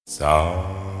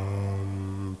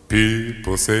Some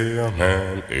people say a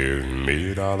man is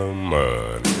made out of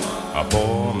mud. A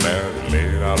poor man is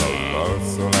made out of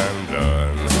muscle and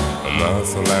blood.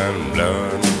 Muscle and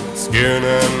blood, skin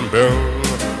and bone.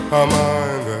 A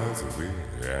mind that's weak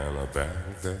and a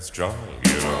back that's strong.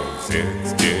 You know,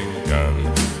 16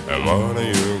 tons, and what do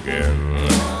you get?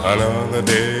 Another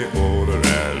day older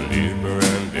and deeper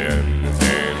and dead.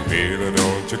 Saying, Peter,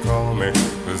 don't you call me,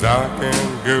 'cause I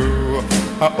can't go.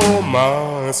 I owe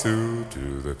my suit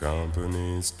to the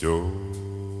company store.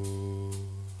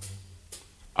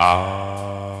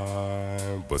 I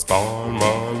was born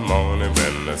one morning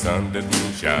when the sun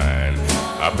didn't shine.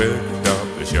 I picked up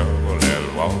the shovel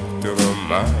and walked to the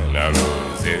mine. I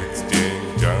rode 16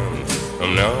 tons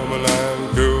from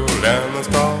Numberland cool, and the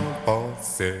straw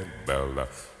boss said, Bella,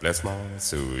 bless my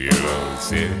soul, you rode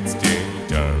 16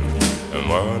 tons, and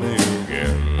what do you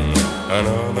get?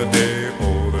 Another day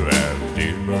older and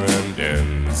deeper and dead.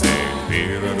 Saying,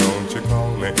 Peter, don't you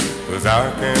call me, 'cause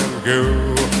I can't go.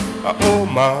 I owe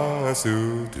my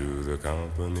suit to the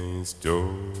company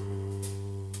store.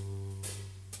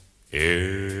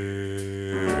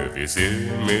 If you see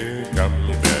me come,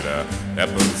 you better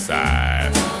step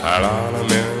aside. A lot of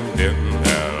men didn't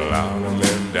and a lot of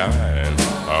men died.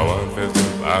 One fist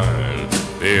of iron,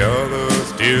 the other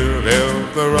still.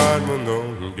 If the right one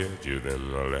don't get you, then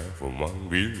the left for one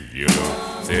wheel. You know,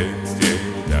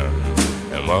 16 tons,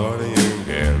 and what do you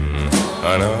get?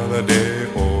 Another day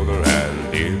older and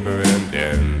deeper and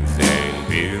dead. Saying,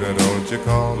 Peter, don't you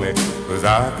call me, 'cause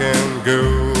I can't go.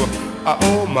 I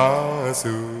owe my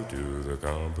suit to the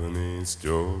company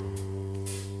store.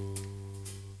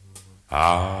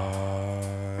 I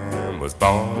was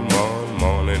born one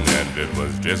morning and it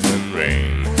was drizzling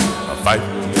rain. A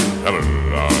fighting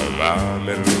trouble on my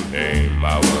middle name.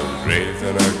 I was raised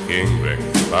in a king brick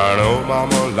by an old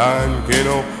mama line. You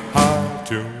know how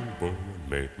to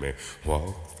make me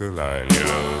walk the line. You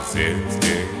know,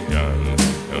 16 tons,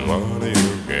 and what do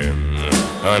you get?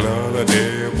 Another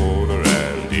day older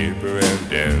and deeper and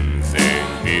dead.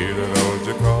 Saying, Peter, don't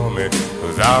you call me,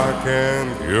 'cause I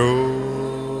can't go.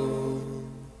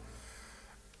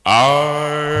 I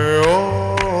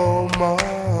owe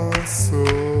my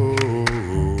soul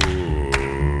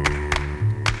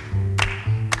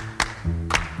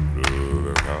to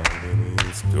the company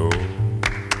store.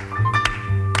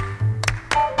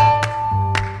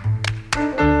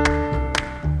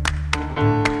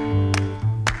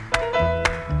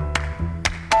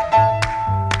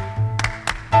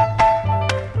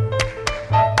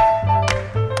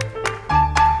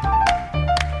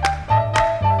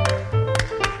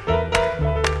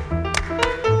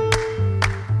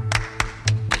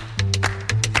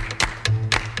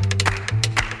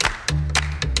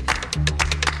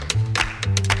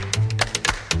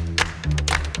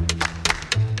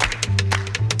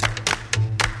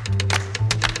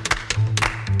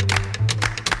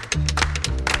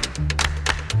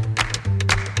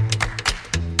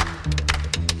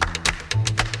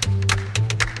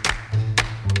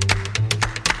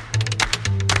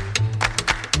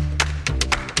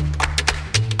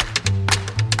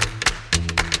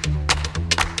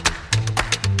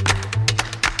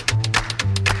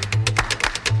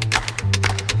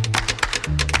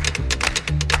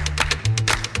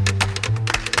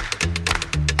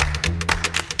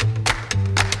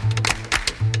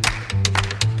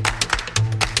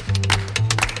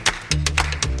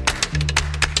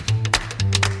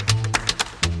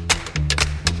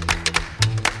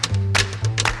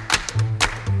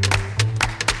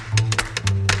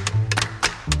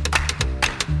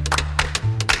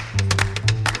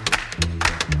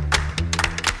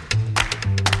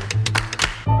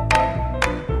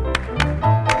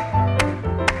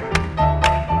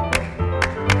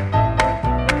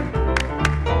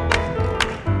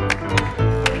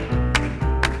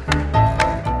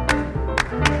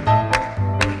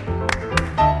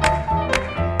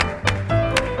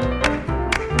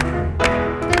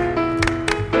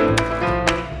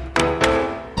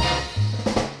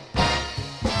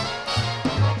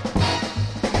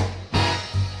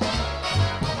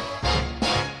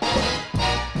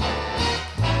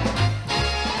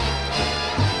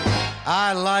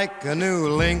 I like a new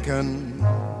Lincoln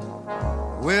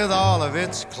with all of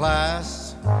its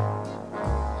class.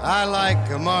 I like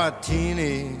a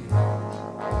martini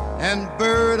and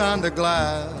bird under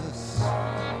glass.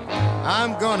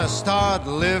 I'm gonna start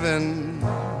living.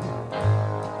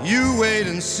 You wait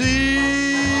and see.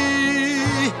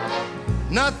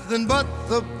 Nothing but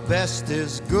the best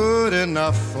is good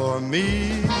enough for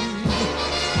me.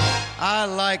 I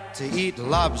like to eat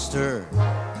lobster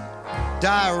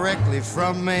directly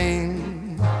from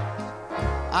Maine.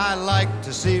 I like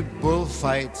to see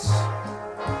bullfights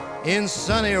in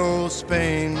sunny old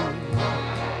Spain.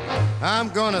 I'm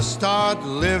gonna start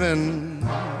living.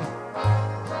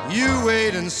 You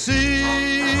wait and see.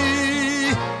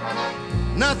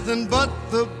 Nothing but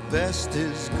the best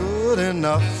is good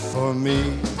enough for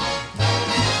me.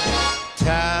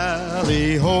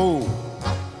 Tally-ho,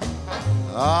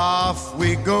 off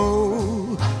we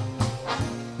go.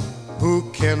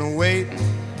 Who can wait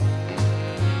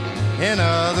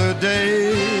another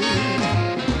day?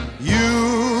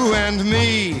 You and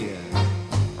me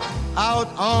out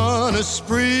on a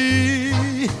spree.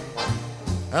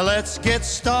 Let's get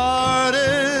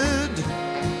started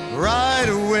right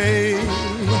away.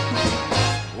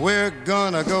 We're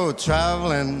gonna go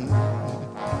traveling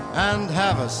and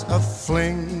have us a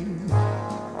fling.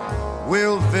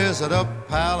 We'll visit a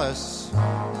palace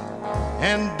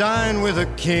and dine with a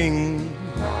king.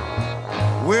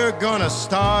 We're gonna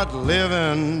start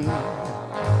living.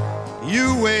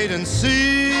 You wait and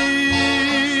see.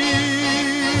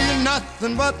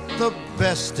 Nothing but the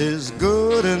best is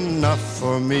good enough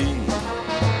for me.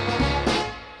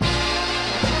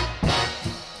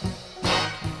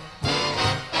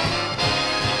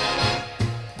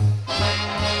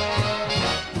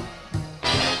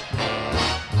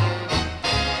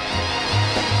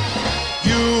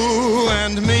 You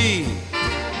and me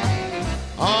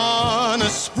on a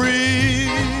spree.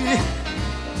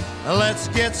 Let's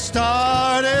get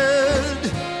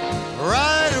started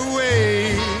right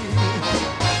away.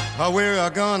 We're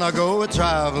gonna go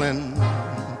traveling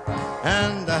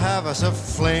and have us a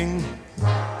fling.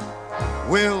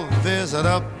 We'll visit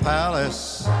a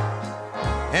palace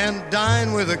and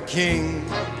dine with a king.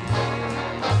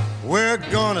 We're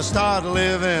gonna start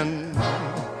living.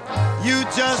 You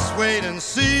just wait and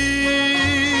see.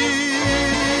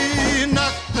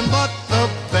 Nothing but the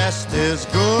best is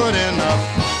good enough.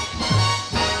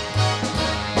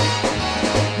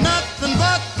 Nothing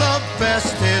but the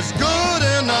best is good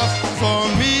enough for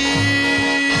me.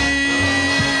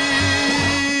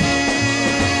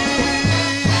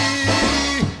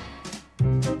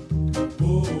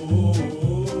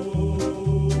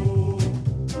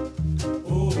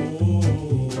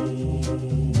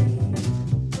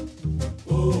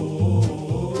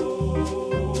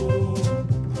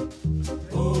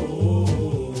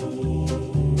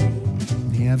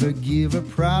 Never give a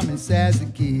promise as a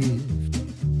gift.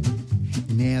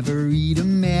 Never eat a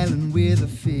melon with a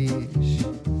fish.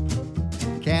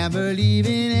 Can't believe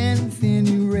in anything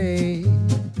you read.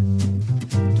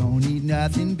 Don't need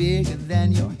nothing bigger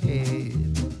than your head.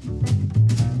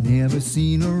 Never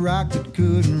seen a rock that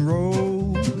couldn't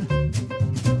roll.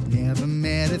 Never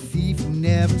met a thief who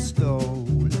never stole.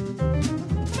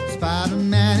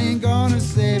 Spider-Man ain't gonna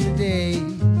save the day.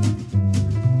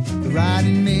 The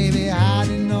writing may be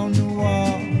hiding on the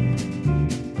wall,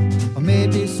 or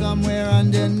maybe somewhere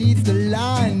underneath the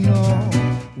line. Oh,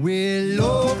 we're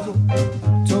loco,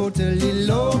 totally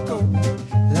loco,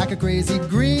 like a crazy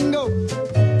gringo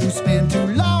who spent too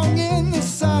long in the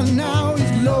sun. Now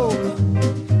he's loco,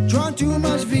 drunk too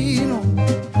much vino,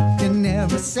 can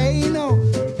never say no.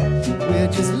 We're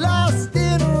just lost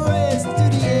in a race to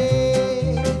the end.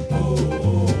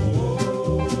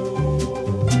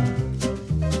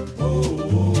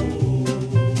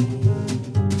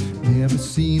 Never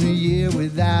seen a year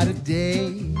without a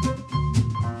day.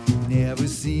 Never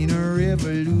seen a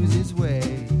river lose its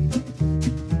way.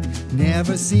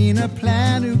 Never seen a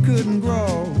plant who couldn't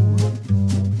grow.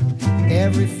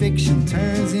 Every fiction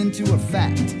turns into a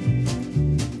fact,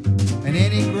 and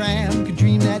any gram could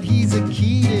dream that he's a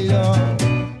killer.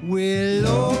 We're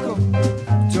loco,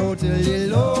 totally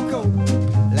loco,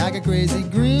 like a crazy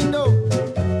gringo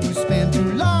who spent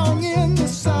too long in the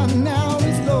sun. Now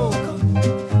he's loco,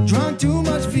 drunk too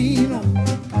much vino,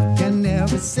 can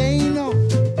never say no.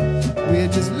 We're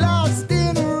just lost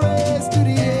in a race to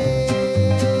the end.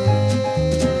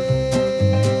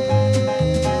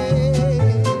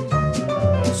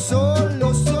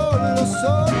 Solo, solo,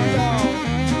 solo.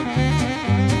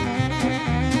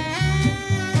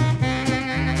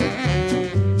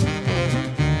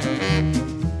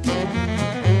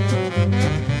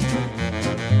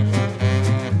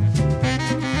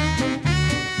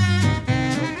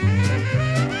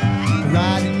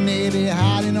 Riding, maybe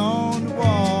hiding on the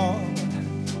wall,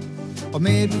 or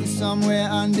maybe somewhere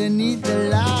underneath the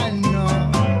line. No,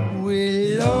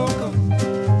 we're loco,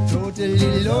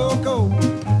 totally loco,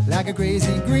 like a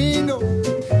crazy gringo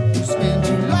who spent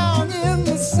too long in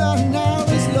the sun. Now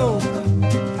he's loco,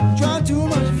 drunk too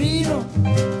much vino,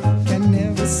 can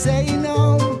never say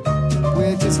no.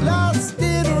 We're just lost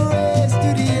in a race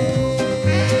to the end.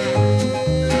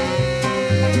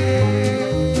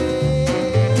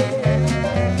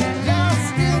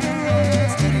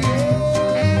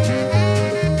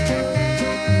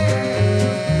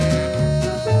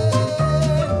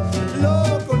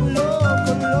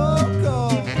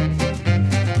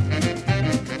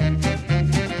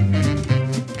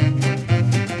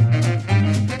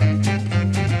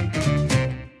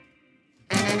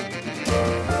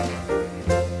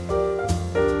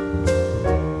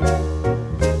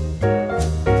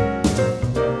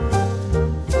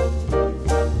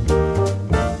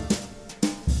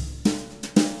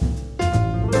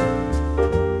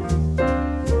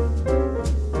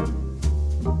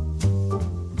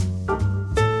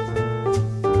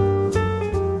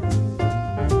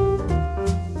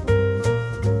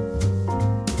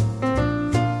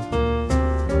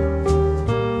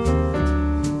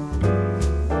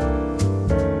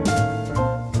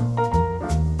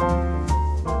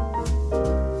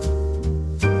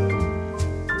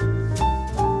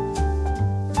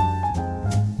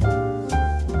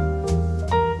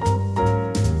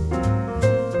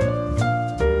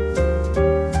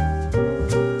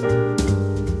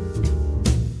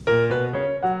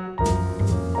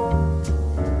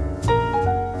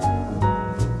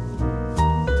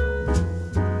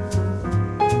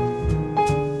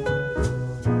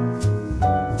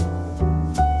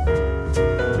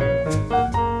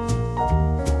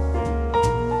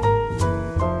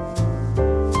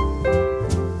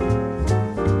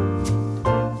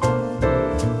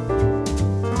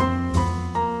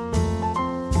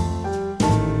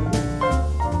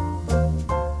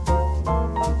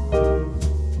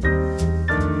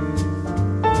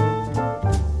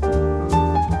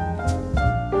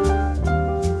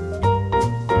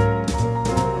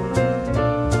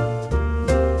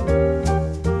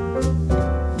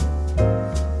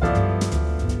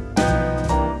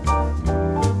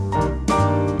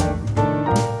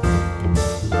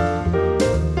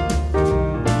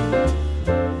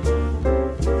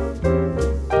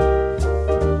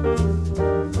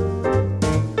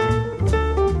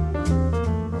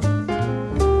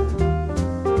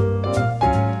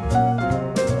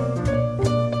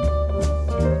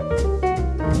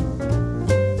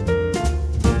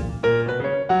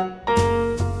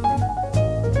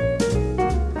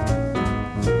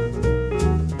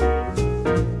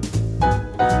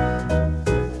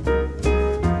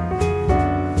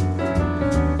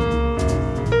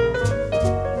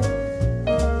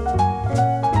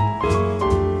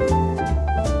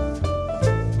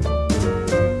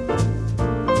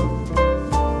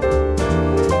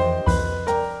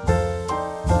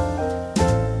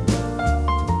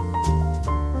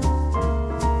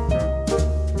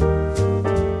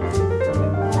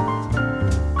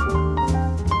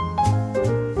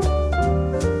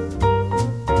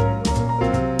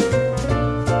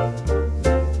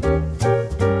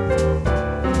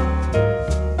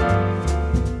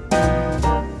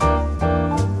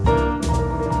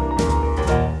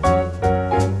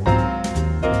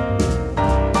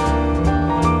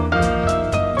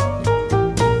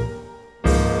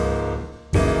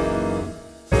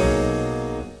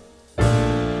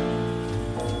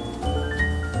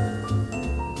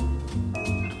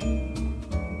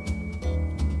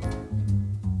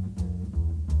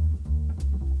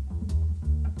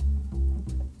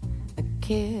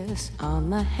 kiss on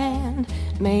the hand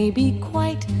may be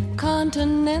quite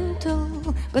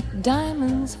continental, but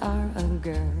diamonds are a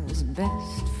girl's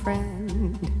best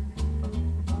friend.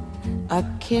 A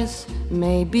kiss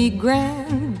may be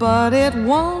grand, but it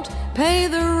won't pay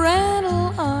the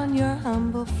rental on your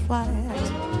humble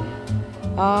flat,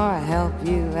 or help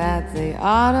you at the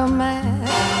automat.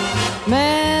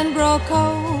 Men grow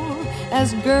cold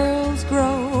as girls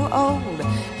grow old,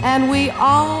 and we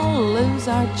all lose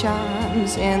our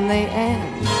charms in the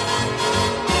end.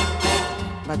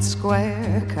 But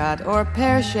square cut or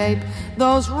pear shape,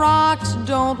 those rocks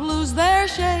don't lose their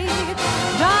shape.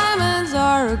 Diamonds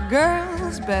are a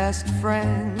girl's best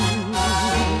friend.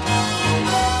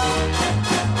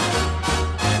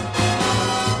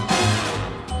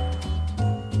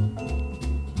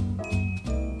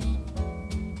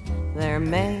 There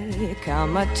may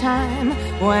come a time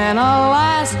when a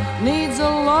lass needs a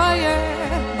lawyer,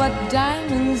 but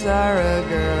diamonds are a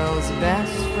girl's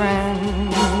best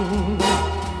friend.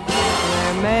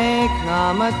 There may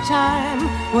come a time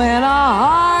when a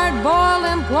hard-boiled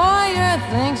employer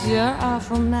thinks you're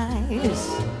awful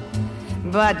nice,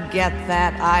 but get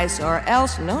that ice or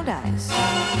else no dice.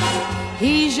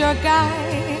 He's your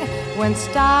guy when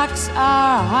stocks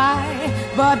are high,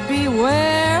 but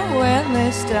beware when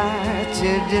they start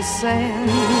to descend.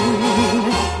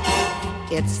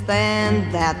 It's then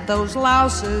that those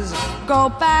louses go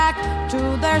back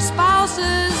to their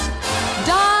spouses.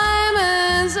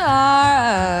 Diamonds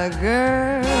are a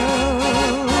girl's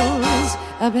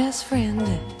best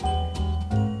friend.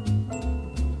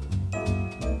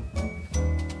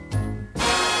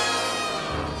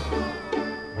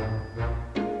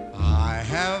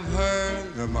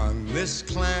 Among this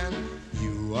clan,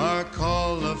 you are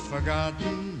called a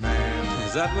forgotten man.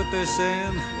 Is that what they're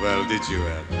saying? Well, did you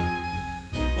ever?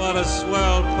 What a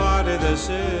swell party this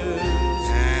is.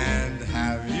 And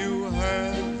have you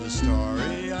heard the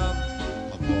story of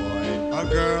a boy, a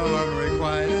girl,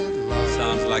 unrequited love?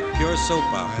 Sounds like pure soap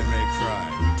opera. I may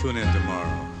cry. Tune in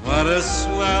tomorrow. What a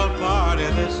swell party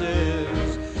this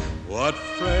is. What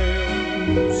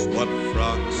frames, what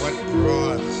frocks, what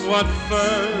broads, what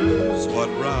furs, what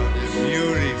rocks.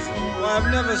 Beautiful. Oh, I've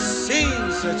never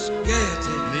seen such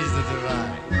gaiety. Neither did I.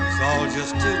 It's all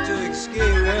just too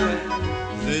exquisite, really.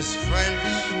 This French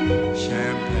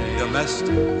champagne,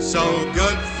 domestic, so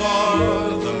good for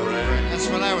the brain. That's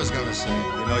what I was gonna say.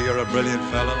 You know you're a brilliant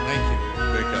fellow. Thank you.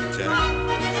 Pick up,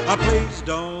 Jack. Please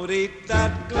don't eat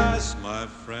that glass, my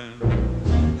friend.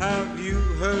 Have you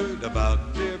heard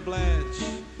about dear Blanche?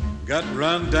 Got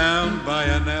run down by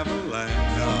an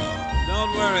avalanche. No.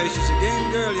 Don't worry, she's a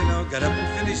game girl, you know. Got up and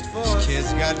finished fourth. This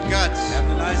kid's got guts.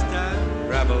 Having a nice time?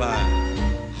 Grab a line.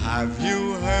 Have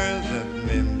you heard that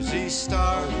Mimsy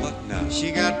Star? What now?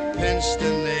 She got pinched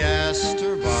in the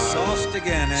Astor bar. Sauced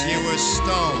again, eh? She was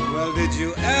stoned. Well, did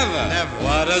you ever? Never.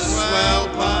 What a swell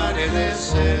party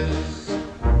this is.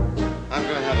 I'm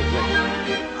gonna have a drink.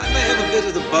 I may have a bit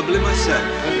of the bubbly myself.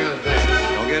 I'm gonna drink.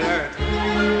 Don't get hurt.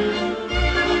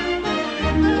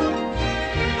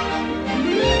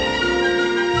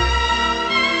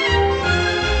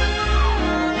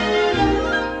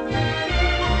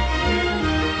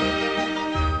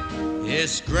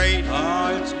 It's great. Oh,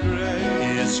 it's great.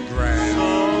 It's grand.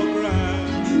 So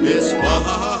grand. It's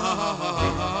Wonderland.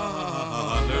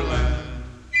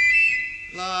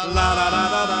 La La da da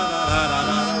da da da da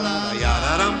da. Ya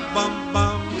da dum bum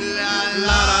bum.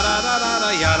 La da da da da da.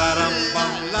 Ya da dum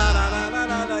bum. La da da da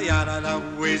da da. Ya da da.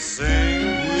 We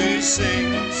sing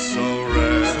so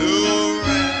rare,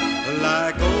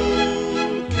 like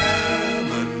old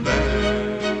camembert,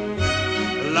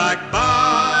 like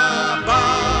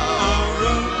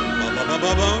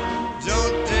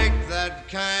Don't take that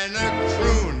kind of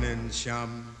crooning,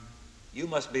 chum. You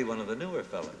must be one of the newer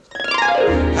fellas.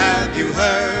 Have you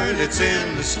heard it's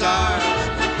in the stars?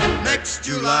 Next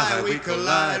July we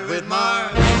collide with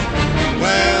Mars.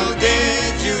 Well,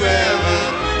 did you ever?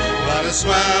 What a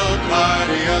swell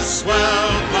party, a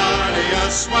swell party, a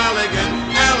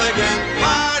swelligan, elegant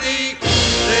party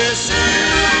this is.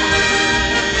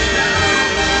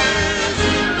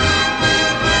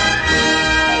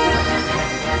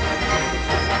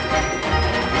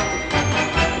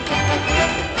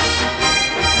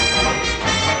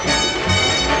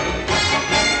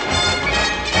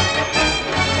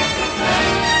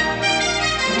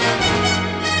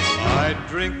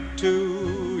 Drink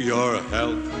to your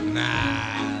health.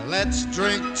 Nah, let's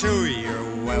drink to your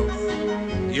wealth.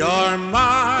 You're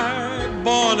my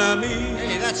bon ami.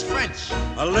 Hey, that's French.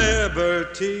 A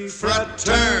liberty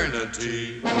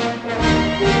fraternity.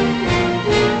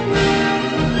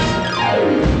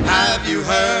 Have you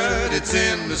heard it's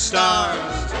in the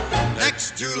stars.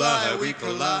 Next July we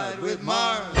collide with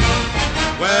Mars.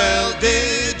 Well,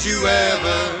 did you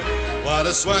ever? What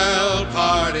a swell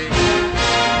party.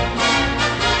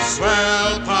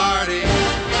 Swell party.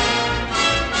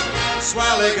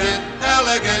 Swelligant,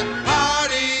 elegant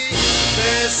party.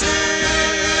 This is.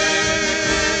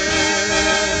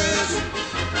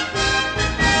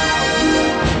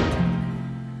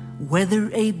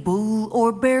 Whether a bull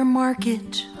or bear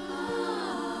market,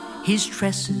 his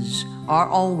tresses are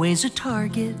always a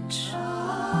target.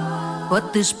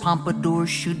 But this pompadour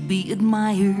should be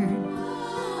admired.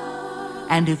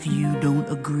 And if you don't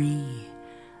agree,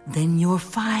 then you're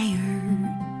fired.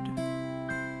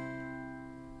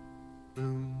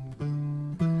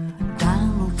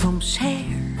 Donald Trump's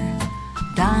hair,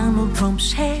 Donald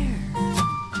Trump's hair.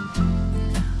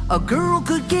 A girl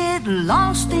could get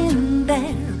lost in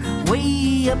there,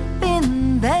 way up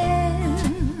in there,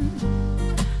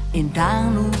 in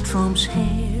Donald Trump's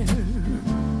hair.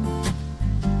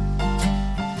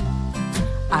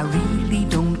 I really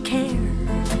don't care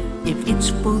if it's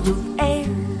full of air.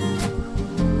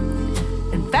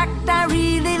 In fact, I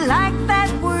really like that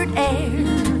word air.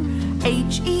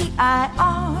 H-E-I-R-E-double-S.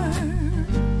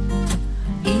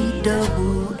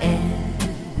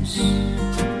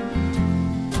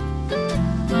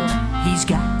 He's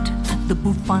got the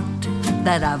bouffant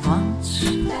that I want,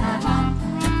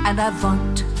 and I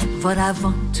want what I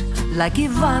want, like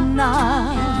Ivana.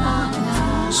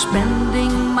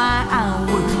 Spending my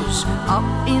hours up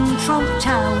in Trump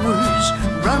Towers,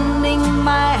 running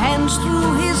my hands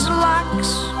through his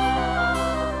locks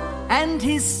and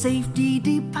his safety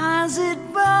deposit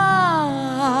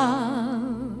box.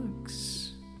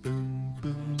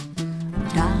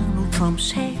 Donald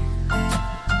Trump's hair,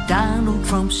 Donald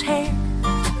Trump's hair,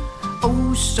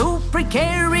 oh, so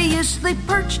precariously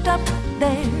perched up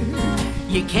there,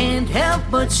 you can't help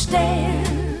but stare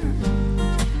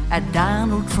at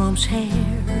Donald Trump's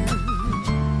hair.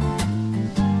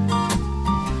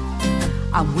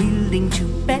 I'm willing to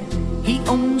bet he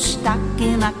owns stock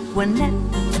in Aquanet.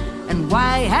 And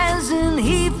why hasn't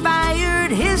he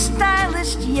fired his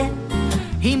stylist yet?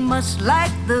 He must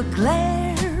like the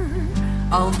glare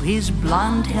of his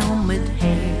blonde helmet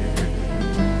hair.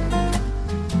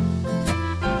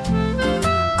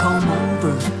 Come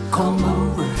over, come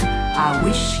over, I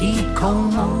wish he'd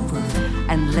come over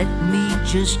and let me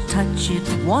just touch it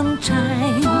one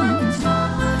time.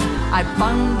 I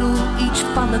bundle each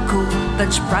follicle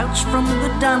that sprouts from the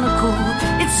donacle.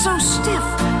 It's so stiff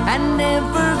and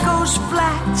never goes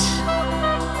flat.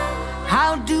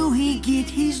 How do he get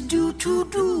his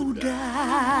do-to-do-dat?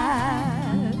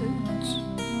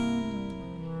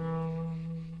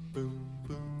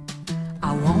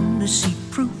 I wanna see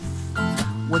proof.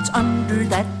 What's under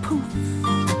that poof?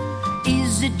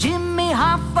 Is it Jimmy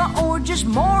Hoffa or just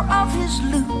more of his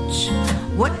loot?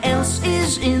 What else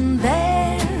is in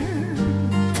there,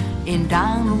 in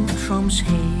Donald Trump's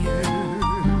hair?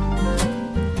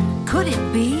 Could it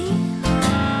be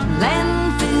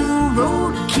landfill,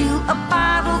 roadkill, a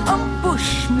bottle of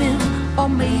Bushmill, or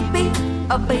maybe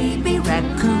a baby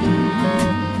raccoon?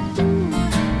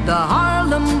 The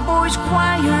Harlem Boys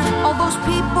Choir, all those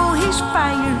people he's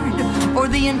fired, or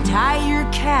the entire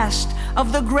cast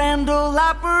of the Grand Ole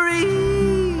Opry.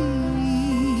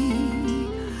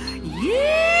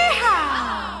 Yeah!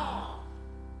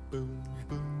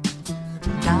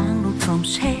 Donald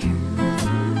Trump's hair,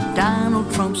 Donald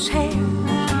Trump's hair.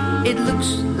 It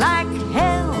looks like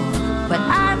hell, but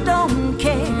I don't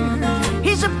care.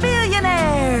 He's a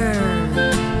billionaire.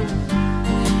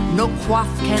 No coif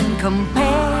can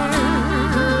compare.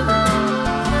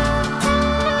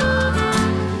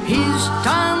 His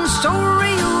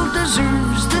tonsorial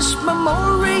deserves this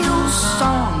memorial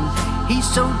song. He's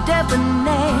so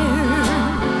debonair,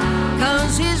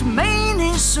 'cause his mane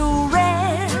is so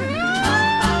rare,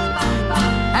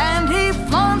 and he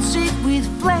flaunts it with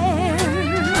flair.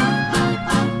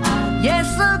 Yes,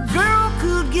 a girl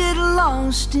could get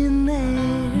lost in there,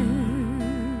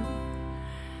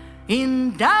 in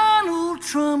Donald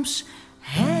Trump's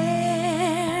hair.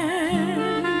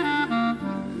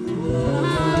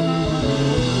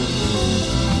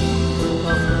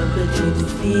 Petite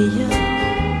fille,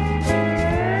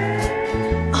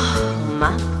 oh,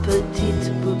 ma petite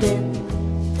poubelle,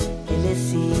 elle est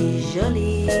si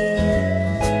jolie,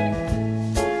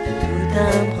 tout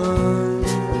un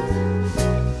bronze.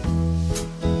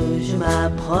 Je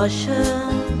m'approche,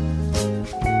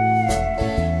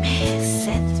 mais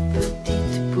cette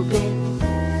petite poubelle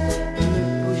ne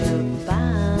bouge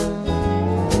pas.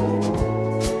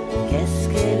 Qu'est-ce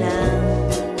qu'elle a?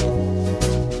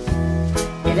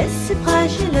 Elle est si proche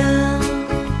fragile.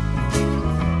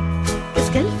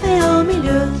 Qu'est-ce qu'elle fait au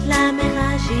milieu de la mer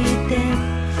agitée?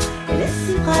 Elle est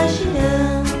si fragile,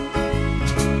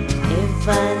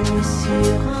 évanouie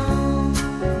sur un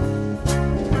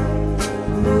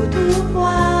bout de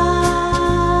bois.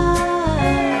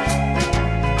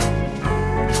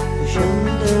 Je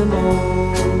me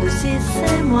demande si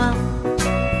c'est moi.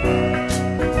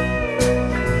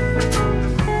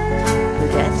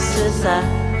 Peut-être c'est ça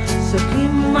ce qui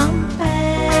m'empêche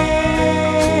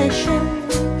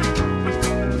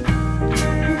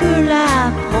de la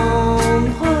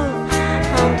prendre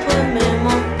entre mes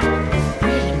mains.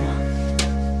 Oui,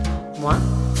 moi,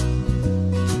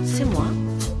 c'est moi.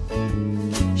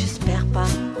 J'espère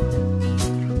pas.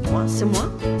 Moi, c'est moi.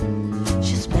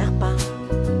 J'espère pas.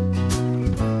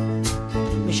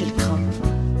 Mais je le crains.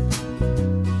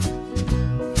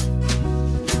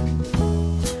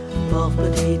 Pauvre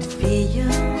petite fille.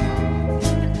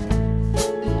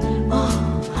 Oh,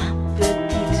 ma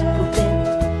petite poupée,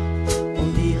 on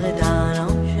dirait d'un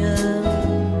ange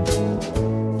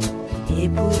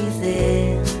épuisé.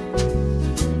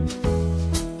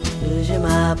 Je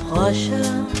m'approche,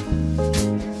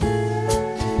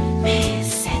 mais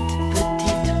cette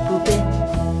petite poupée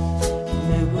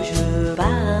ne bouge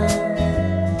pas.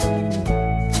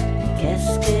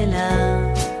 Qu'est-ce qu'elle a?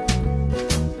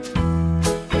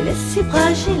 Elle est si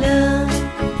fragile.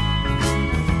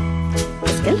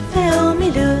 Qu'est-ce qu'elle fait au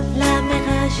milieu de la mer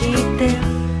agitée?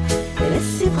 Elle est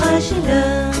si fragile,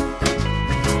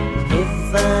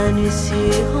 évanouie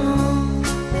sur un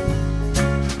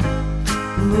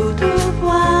bout de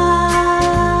bois.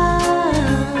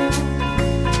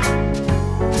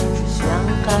 Je suis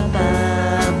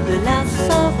incapable de la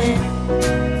sauver.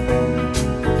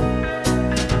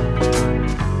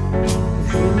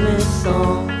 Je me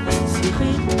sens si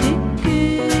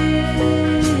ridicule,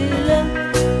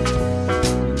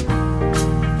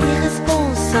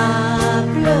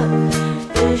 irresponsable,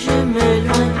 et je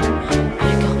m'éloigne,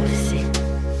 le cœur blessé,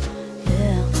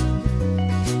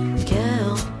 le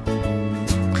cœur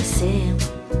pressé,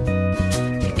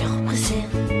 le cœur pressé,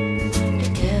 le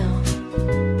cœur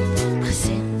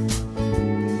pressé,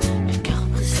 le cœur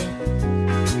pressé.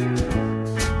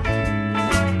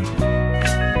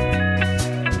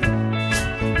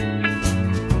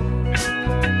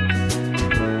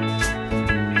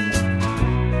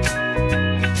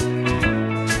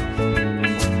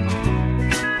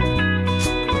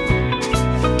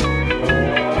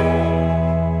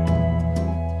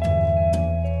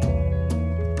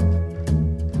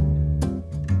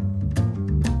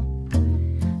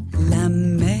 La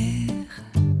mer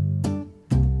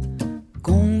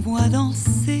qu'on voit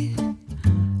danser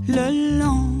le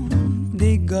long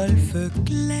des golfes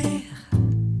clairs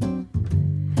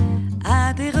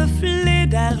a des reflets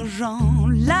d'argent.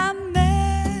 La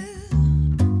mer,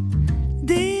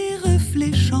 des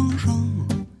reflets changeants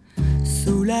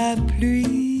sous la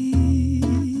pluie.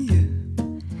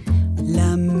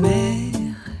 La mer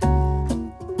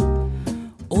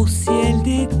au ciel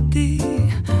d'été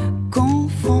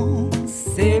confond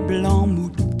ses blancs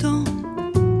moutons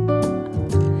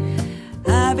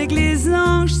avec les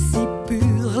anges si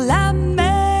purs. La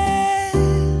mer,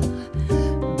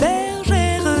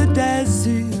 bergère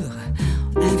d'azur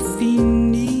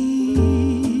infinie.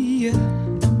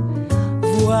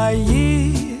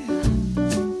 Voyez,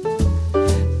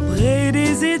 près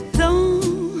des étangs,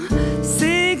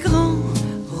 ces grands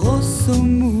rosseaux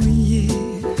mouillés.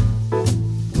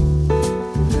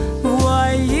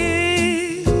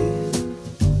 Voyez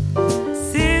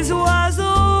ces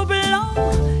oiseaux blancs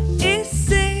et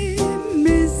ces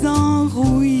maisons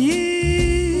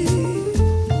rouillées.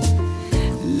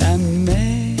 La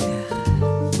mer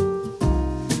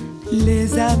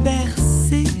les a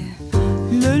bercés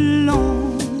le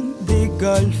long des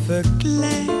golfes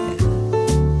clairs,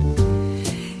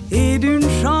 et d'une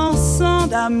chanson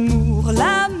d'amour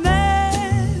la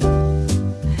mer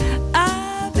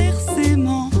a bercé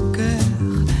mon cœur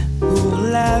pour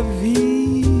la vie.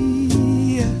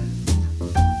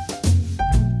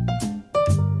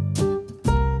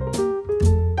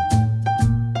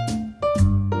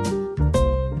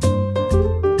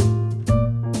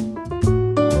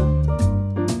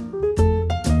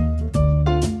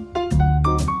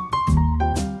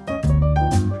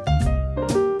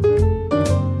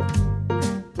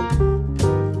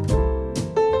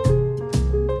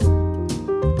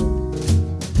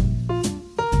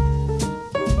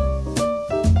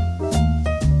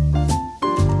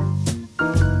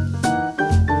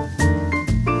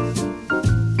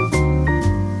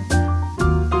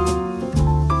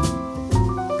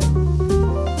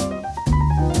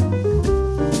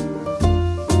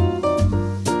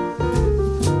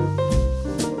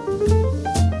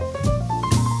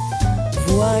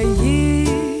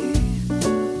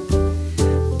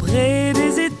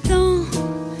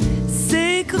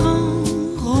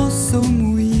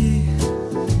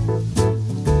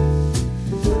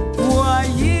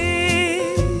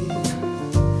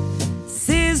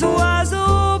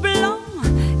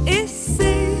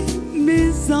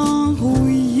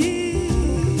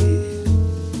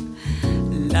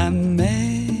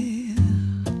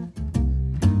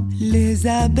 les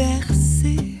a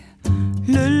bercés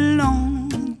le long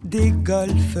des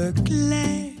golfes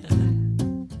clairs,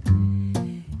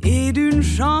 et d'une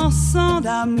chanson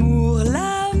d'amour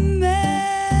la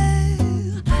mer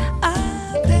a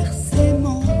bercé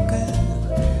mon cœur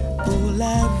pour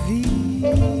la vie.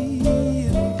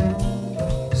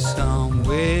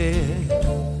 Somewhere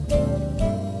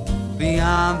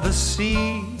beyond the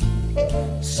sea,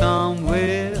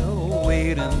 somewhere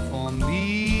waiting for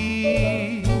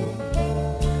me,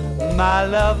 my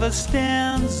lover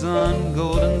stands on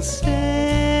golden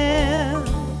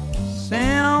sands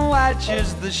and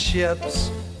watches the ships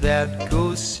that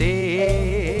go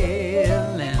sailing.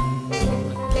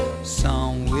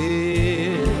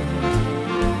 Somewhere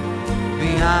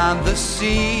beyond the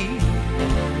sea,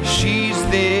 she's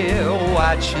there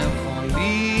watching for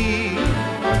me.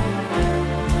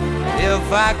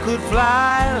 If I could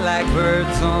fly like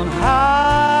birds on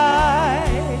high,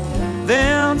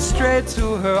 then straight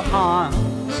to her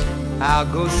arms I'll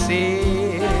go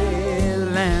sailing.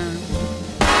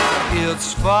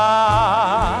 It's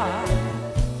far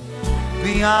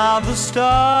beyond the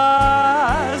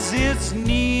stars, it's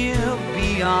near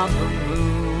beyond the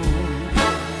moon.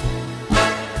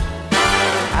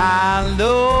 I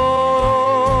know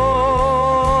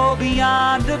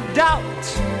beyond a doubt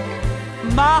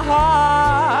my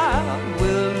heart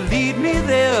will lead me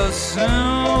there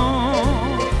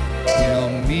soon. We'll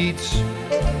meet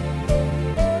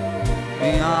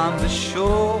beyond the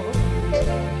shore,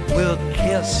 we'll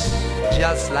kiss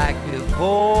just like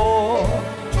before.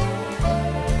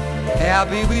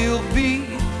 Happy we'll be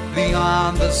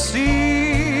beyond the sea,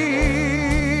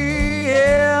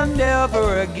 and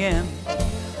never again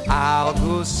I'll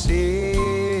go sailing.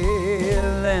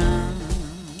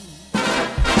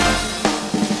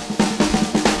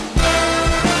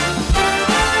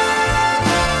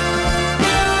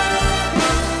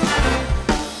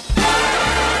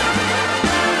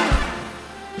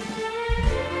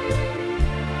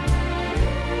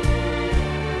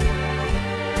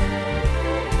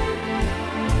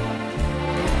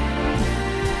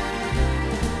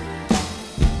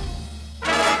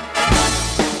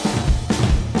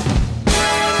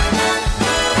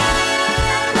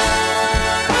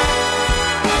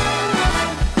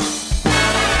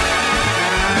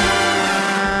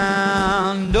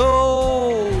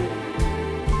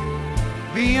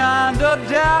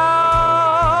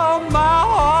 Down, my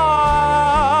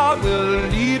heart will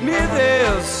lead me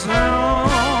there soon.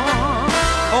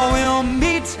 Oh, we'll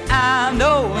meet, I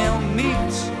know we'll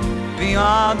meet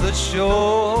beyond the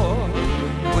shore.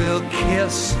 We'll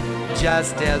kiss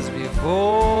just as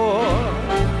before.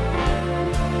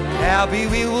 Happy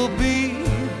we will be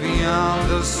beyond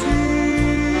the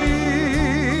sea,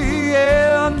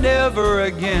 and never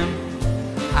again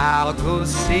I'll go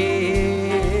sailing.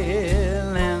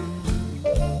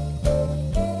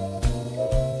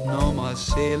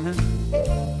 Sailing,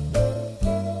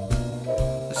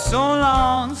 so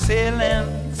long sailing,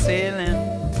 sailing,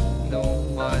 no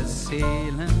more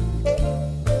sailing.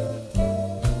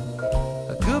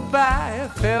 Goodbye,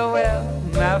 farewell,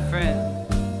 my friend,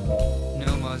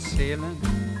 no more sailing.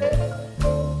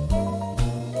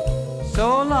 So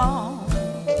long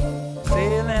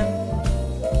sailing,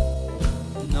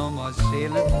 no more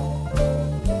sailing.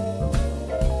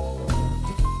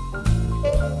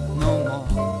 No more.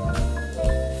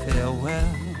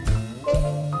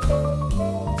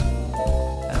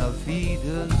 Auf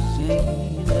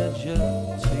Wiedersehen, adieu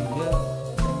to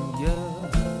you.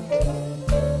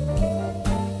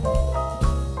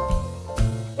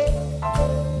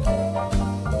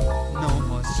 No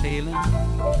more sailing,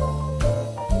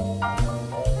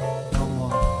 no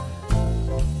more.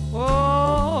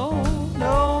 Oh,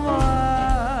 no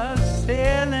more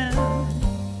sailing,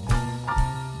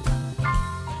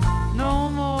 no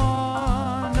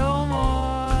more, no more.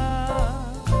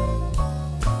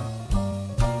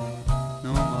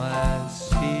 No more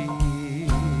sailing.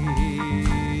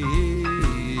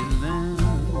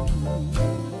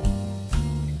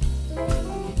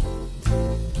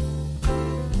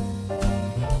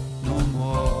 No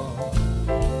more.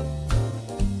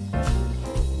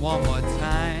 One more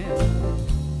time.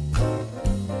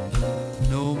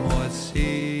 No more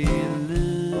sailing.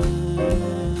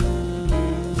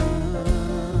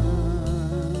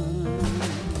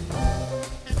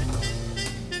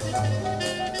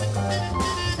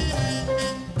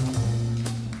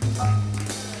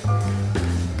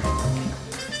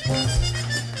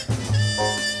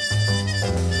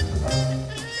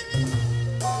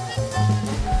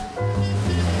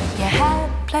 You had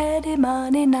plenty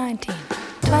money,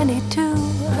 1922.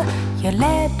 You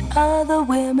let other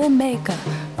women make a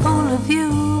fool hold of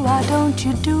you, why don't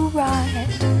you do right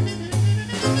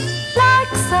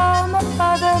like some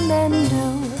other men do?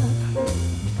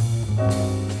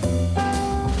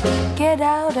 Get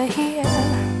out of here,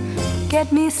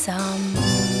 get me some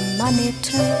money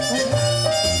too.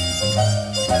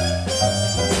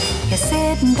 You're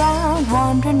sitting down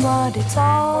wondering what it's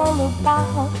all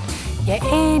about. You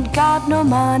ain't got no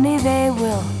money, they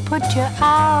will put you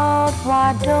out.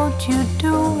 Why don't you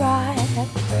do right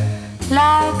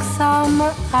like some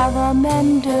other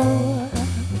men do?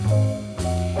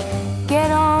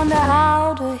 Get on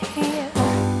out of here,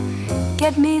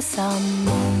 get me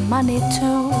some money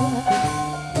too.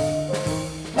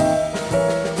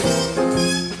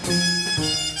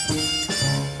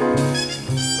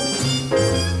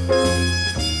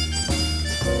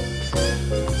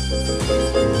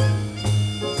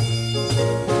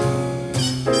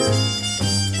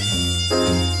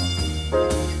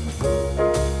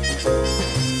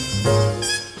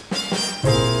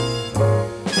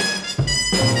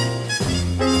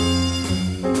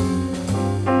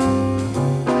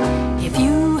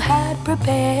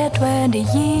 Prepared 20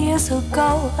 years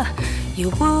ago, you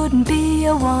wouldn't be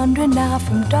a wandering now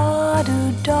from door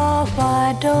to door.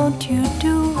 Why don't you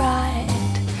do right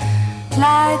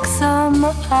like some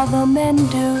other men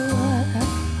do?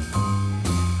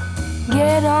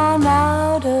 Get on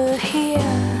out of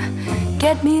here,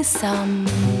 get me some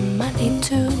money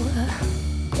too.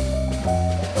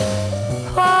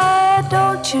 Why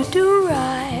don't you do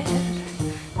right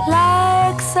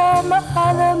like some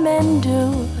other men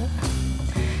do?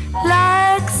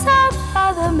 Like some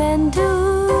other men do.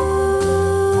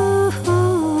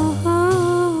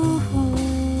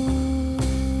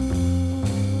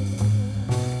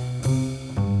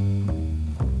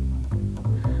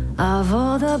 Of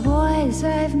all the boys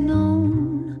I've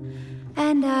known,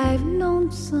 and I've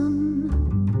known some,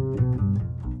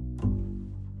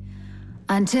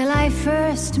 until I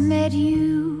first met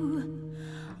you,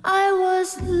 I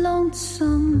was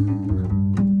lonesome.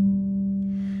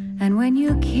 And when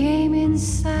you came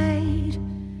inside,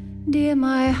 dear,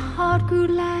 my heart grew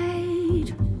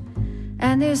light,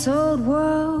 and this old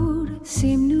world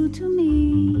seemed new to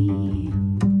me.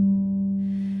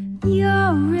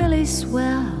 You're really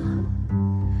swell,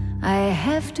 I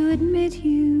have to admit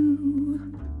you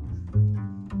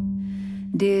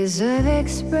deserve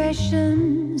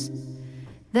expressions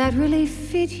that really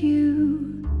fit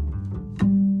you.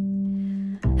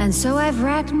 And so I've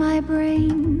racked my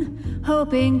brain,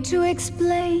 hoping to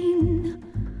explain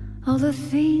all the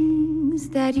things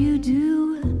that you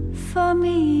do for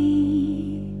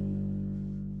me.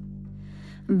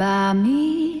 By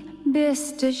me,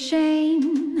 Mr.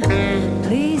 Shane,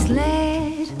 please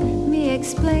let me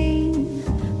explain.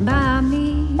 By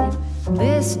me,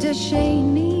 Mr.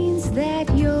 Shane means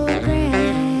that you're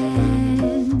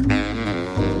grand.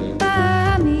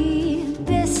 By me,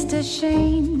 Mr.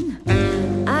 Shane,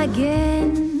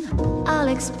 again I'll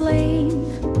explain.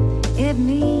 It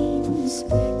means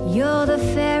you're the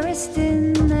fairest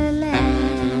in the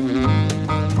land.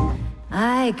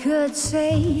 I could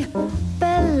say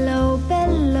bellow,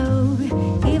 bellow,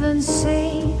 even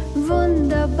say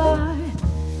wunderbar.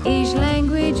 Each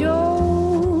language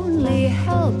only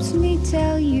helps me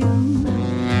tell you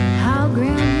how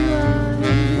grand you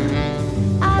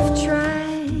are. I've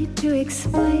tried to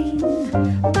explain.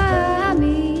 By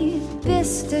me,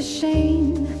 Mr.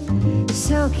 Shane,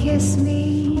 so kiss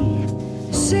me,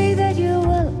 say that you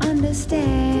will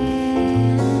understand.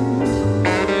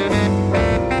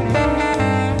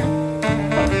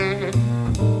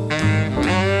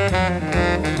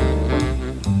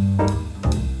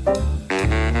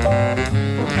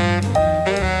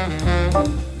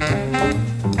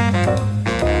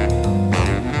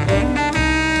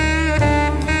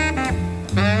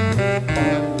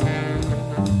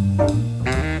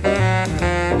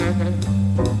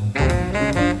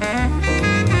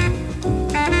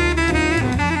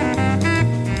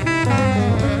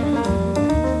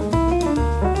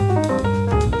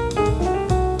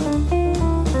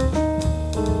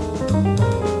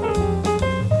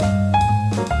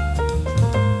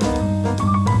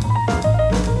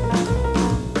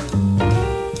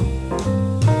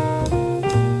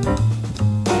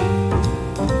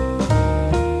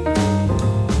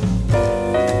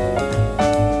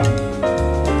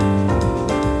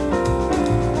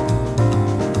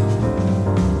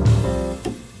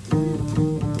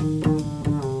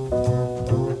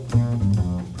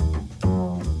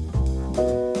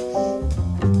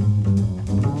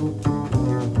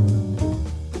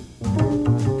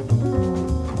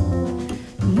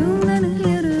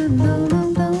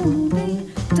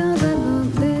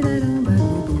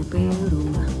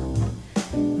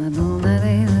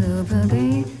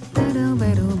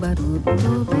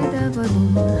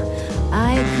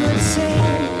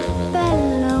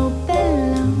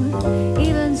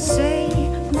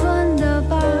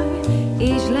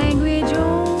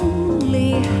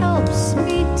 helps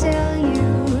me tell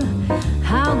you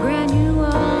how grand you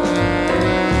are.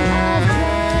 I've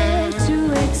tried to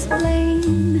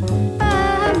explain,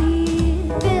 I need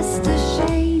this to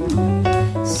shame.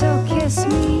 So kiss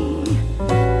me,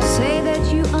 say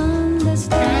that you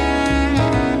understand.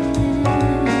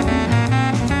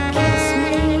 Kiss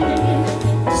me,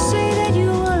 say that you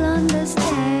will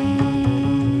understand.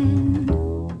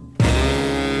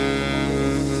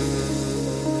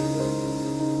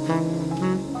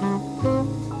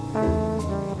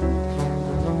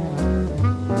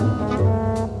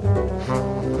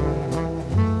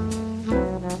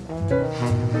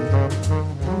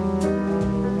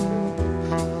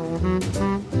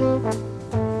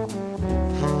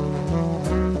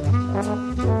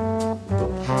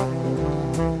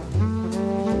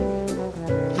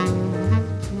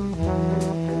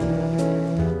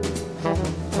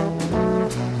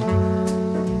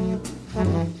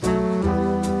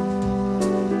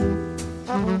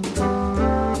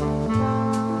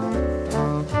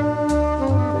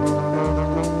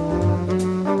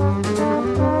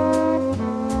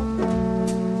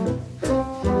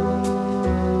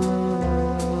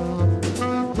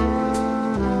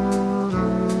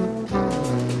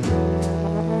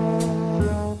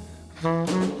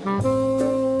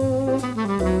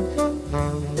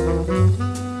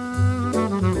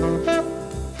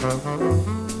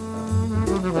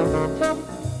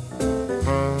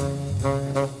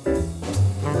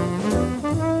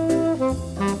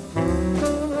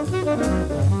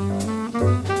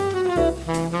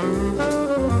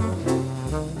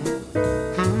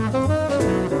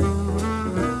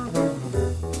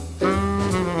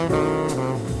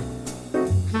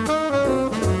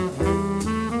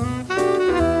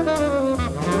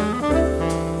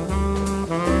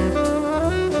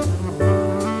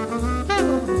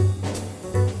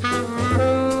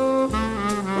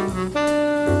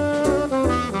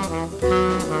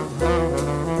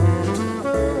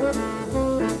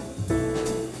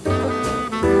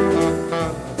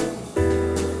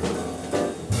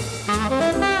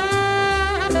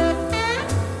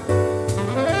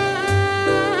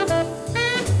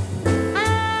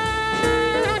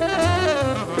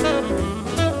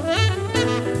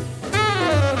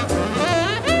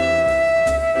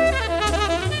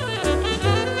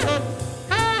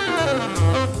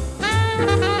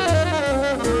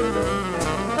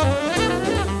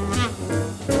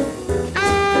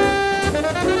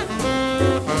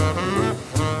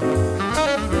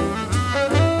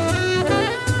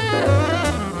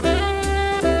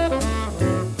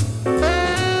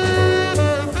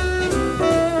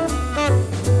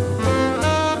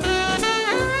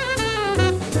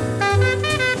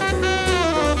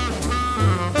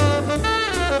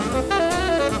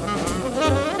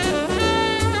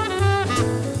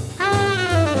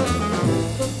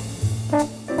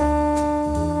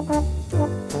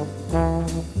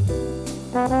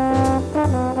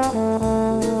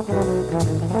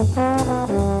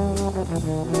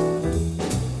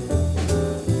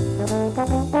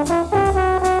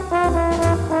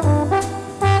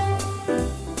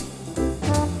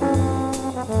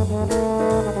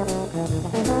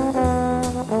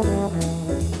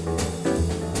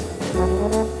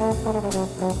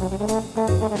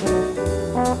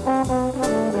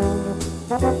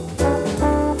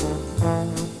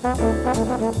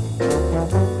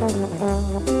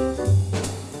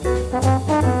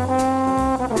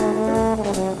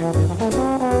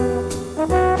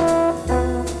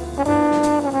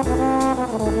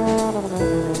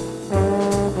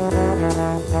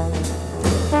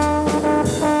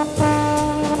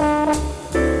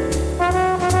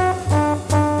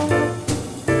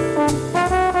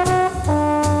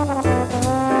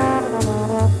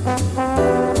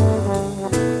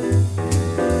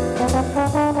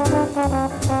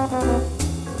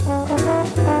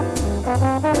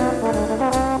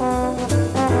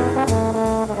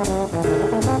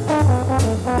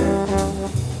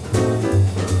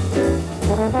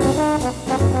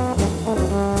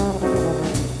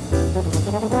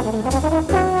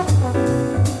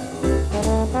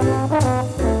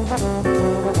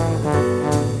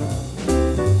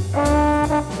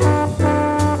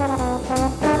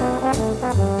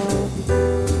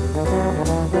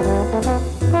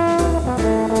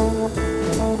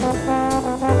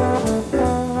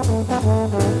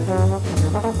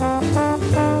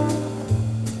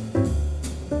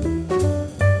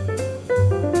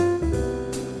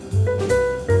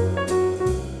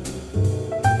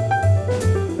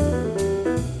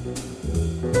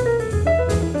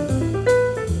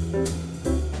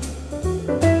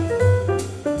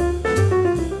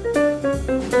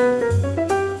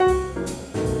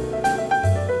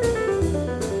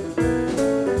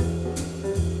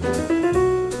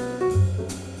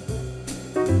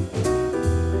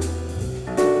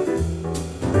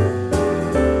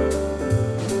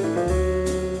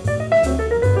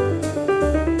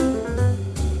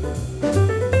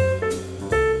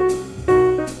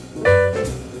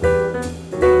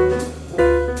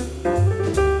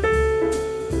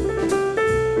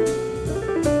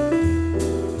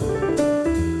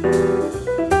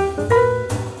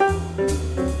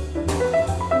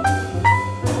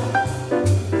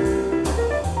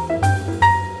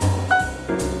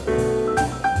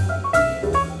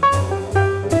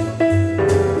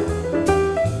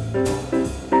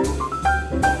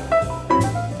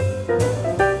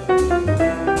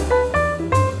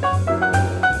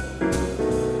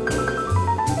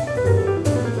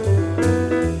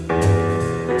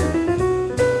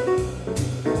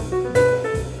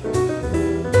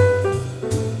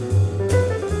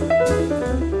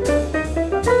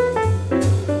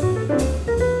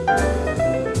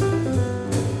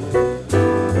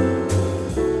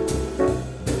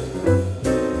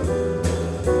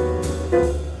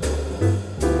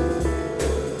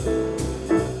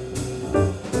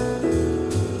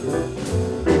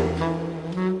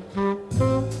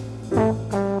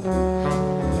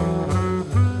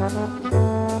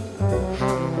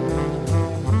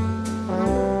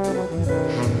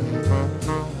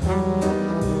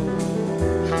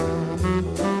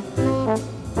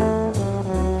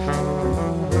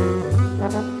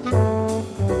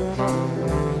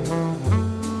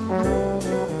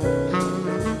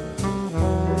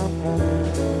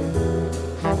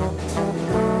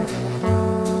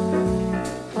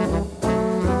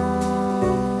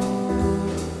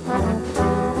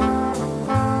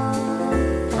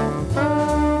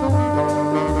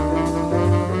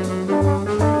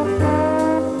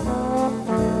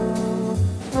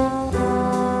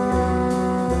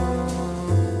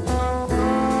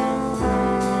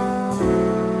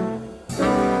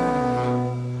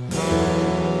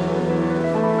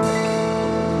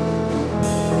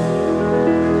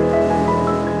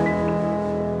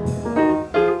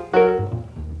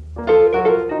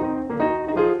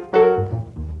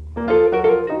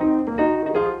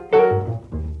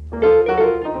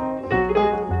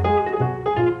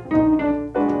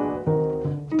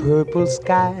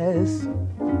 skies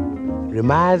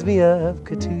reminds me of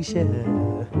Katusha,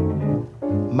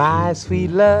 my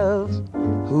sweet love,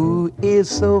 who is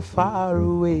so far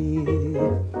away.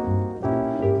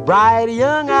 Bright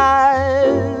young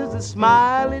eyes that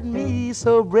smile at me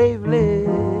so bravely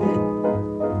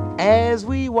as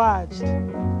we watched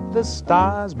the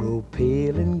stars grow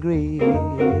pale and gray.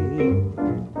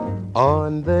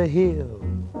 On the hill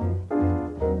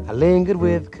I lingered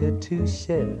with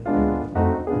Katusha,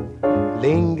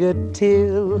 lingered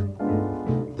till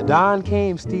the dawn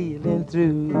came stealing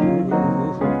through.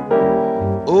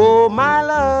 Oh, my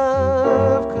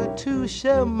love,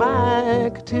 Katusha,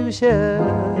 my Katusha,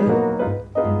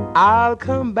 I'll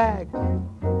come back,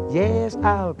 yes,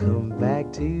 I'll come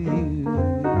back to you.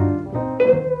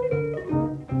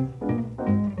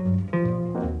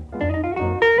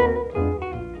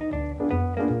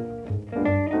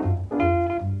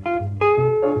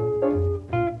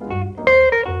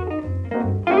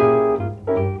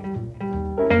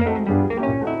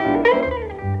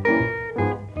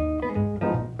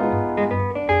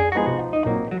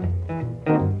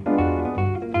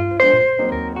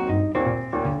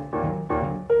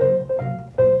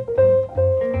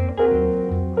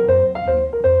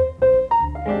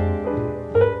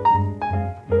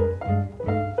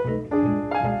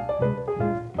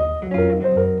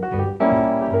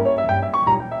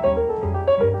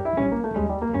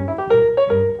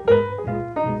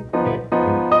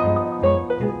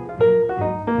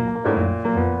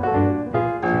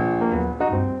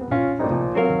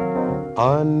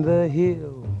 On the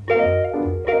hill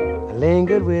I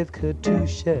lingered with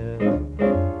Katusha,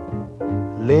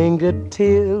 lingered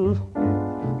till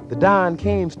the dawn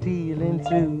came stealing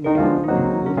through.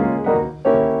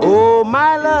 Oh,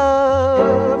 my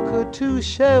love,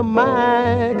 Katusha,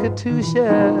 my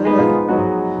Katusha,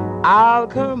 I'll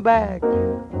come back,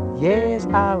 yes,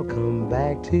 I'll come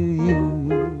back to you.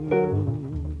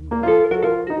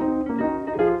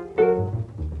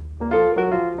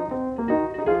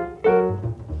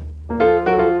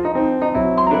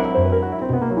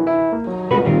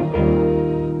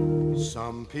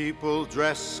 People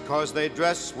dress 'cause they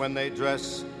dress when they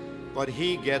dress, but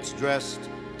he gets dressed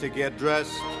to get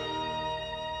dressed.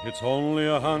 It's only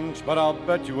a hunch, but I'll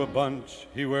bet you a bunch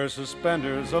he wears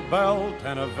suspenders, a belt,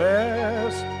 and a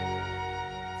vest.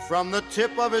 From the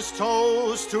tip of his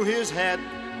toes to his head,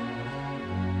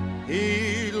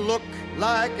 he looked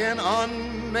like an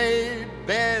unmade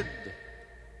bed.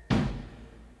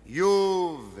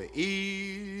 You've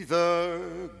either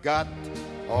got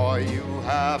or you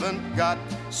haven't got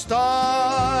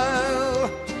style.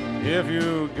 If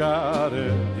you got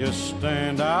it, you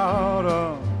stand out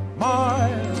a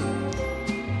mile.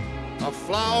 A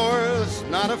flower's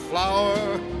not a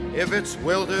flower if it's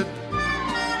wilted.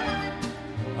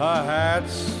 A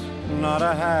hat's not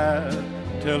a hat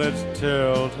till it's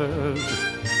tilted.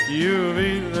 You've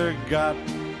either got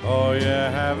or you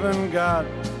haven't got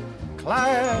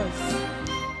class.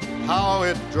 How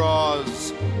it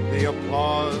draws the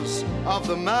applause of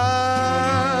the masses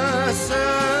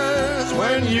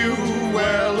when you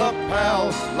wear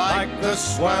lapels like the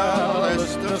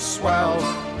swellest of swells.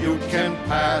 You can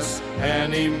pass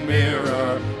any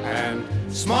mirror and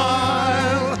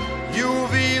smile.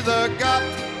 You've either got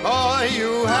or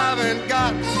you haven't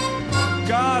got.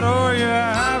 Got or you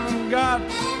haven't got.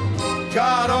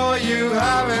 Got or you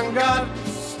haven't got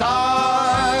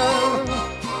style.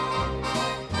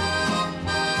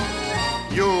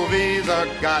 You've either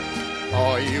got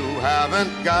or you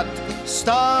haven't got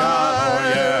style. Got or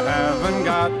you haven't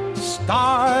got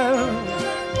style.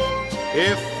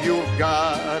 If you've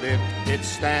got it, it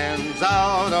stands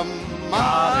out a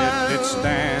mile. Got it, it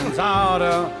stands out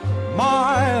a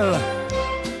mile.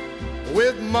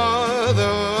 With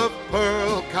mother of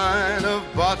pearl kind of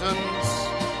buttons,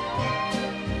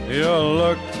 you'll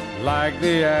look like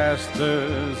the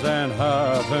Astors and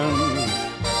Huttons.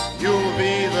 You've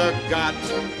either got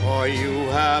or you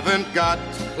haven't got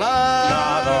class.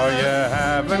 Got or you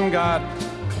haven't got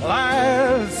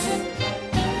class.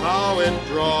 How it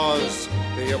draws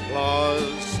the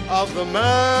applause of the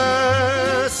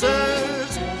masses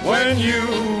when you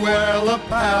wear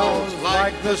lapels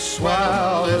like the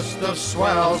swellest of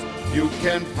swells. You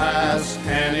can pass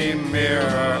any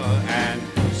mirror and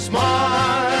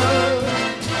smile.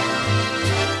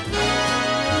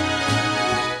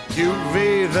 You've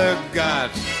either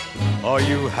got or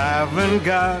you haven't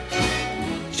got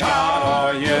charm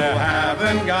or you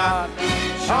haven't got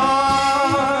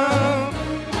charm.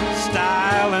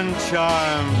 Style and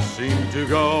charm seem to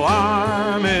go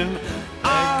arm in arm. They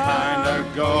kind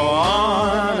of go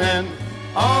on and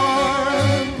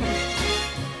on.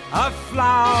 A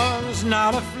flower's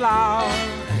not a flower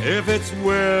if it's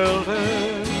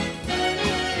wilted.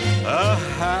 A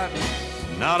hat,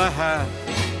 not a hat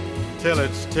till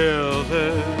it's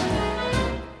tilted.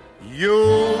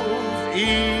 You've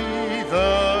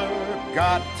either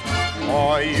got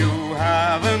or you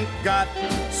haven't got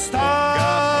style.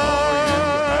 Got or you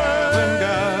haven't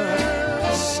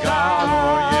got style.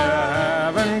 Or you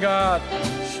haven't got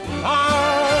style.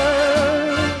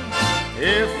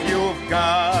 If you've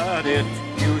got it,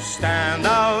 you stand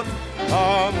out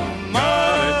a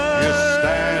mile. You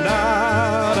stand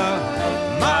out a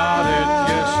mile.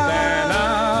 You stand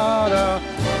out a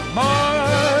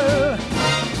mile.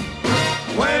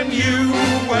 When you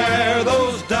wear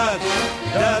those duds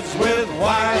with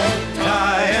white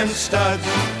tie and studs,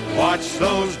 watch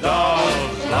those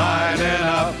dolls lining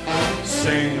up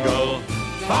single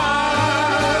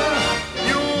file.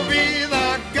 You've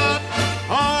either got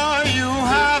or you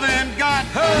haven't got.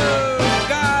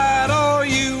 Got or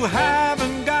you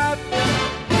haven't got.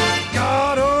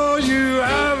 Got or you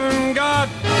haven't got.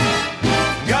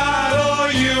 Got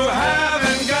or you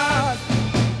haven't got.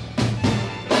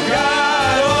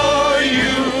 Got or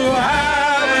you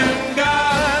haven't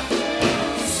got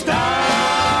style.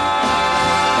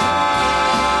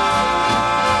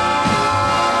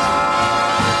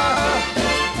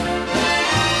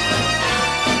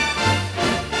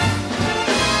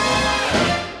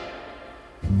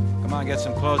 Come on, get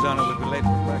some clothes on or we'll be late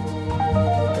for breakfast.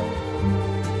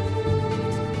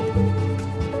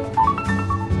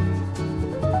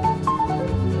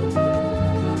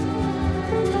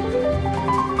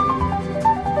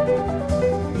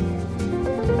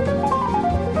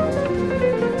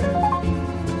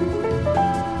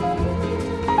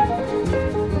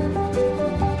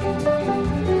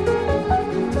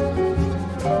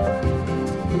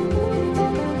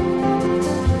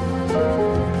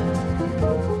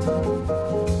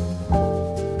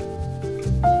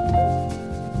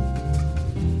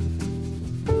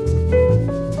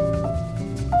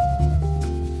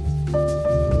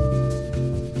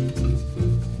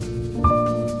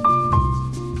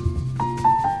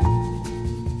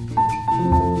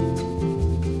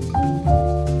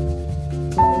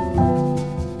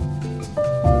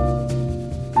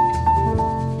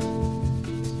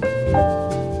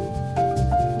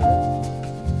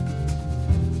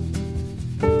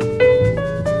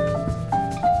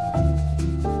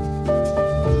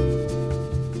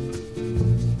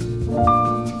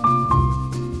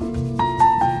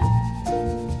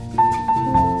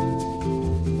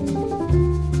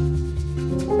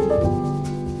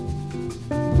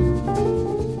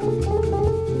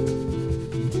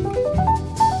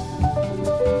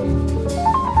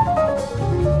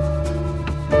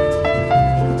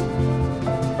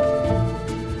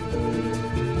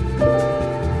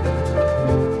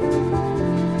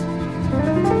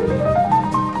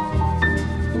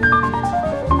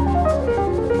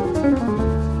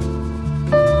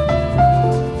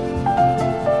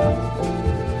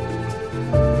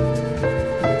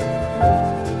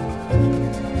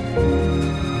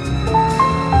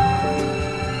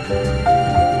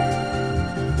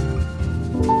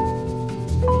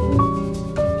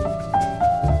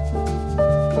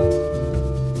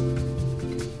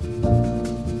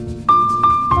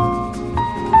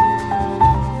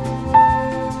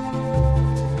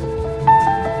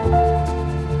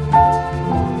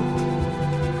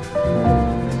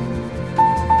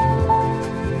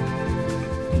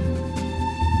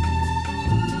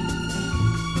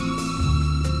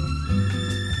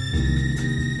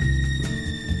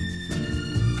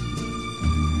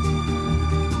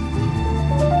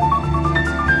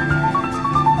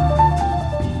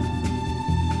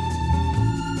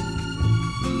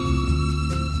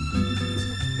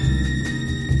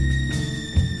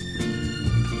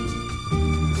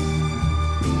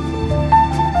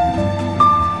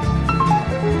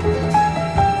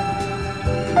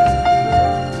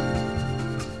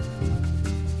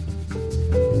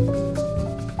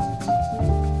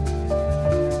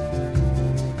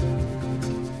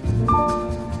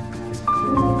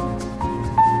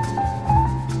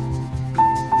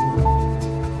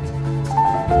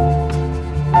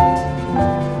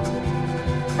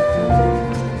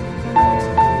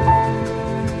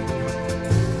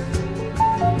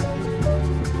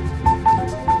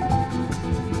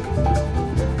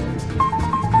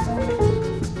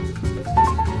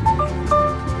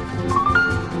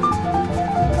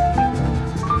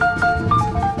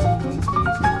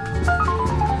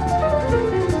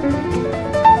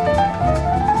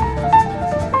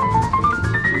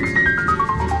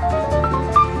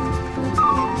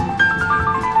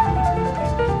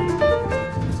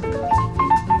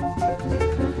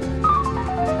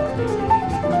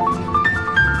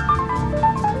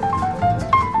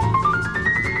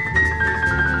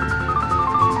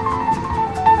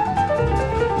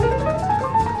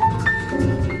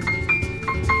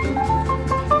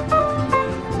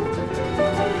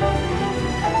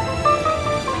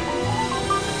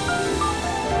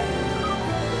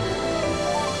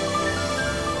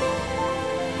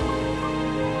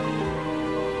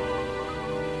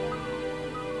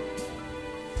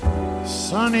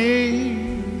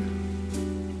 sunny.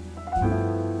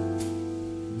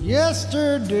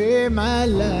 Yesterday my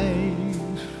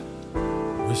life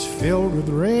was filled with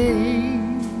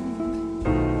rain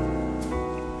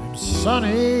and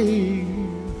sunny.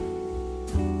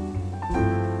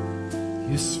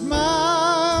 You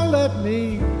smiled at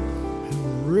me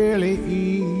and really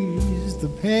eased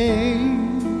the pain.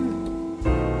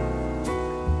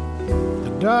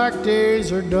 The dark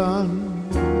days are done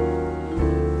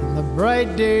and the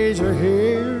bright days are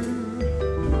here.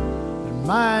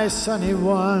 My sunny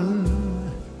one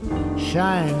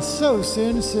shines so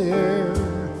sincere,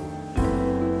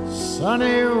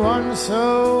 sunny one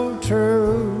so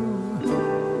true.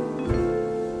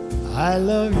 I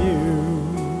love you.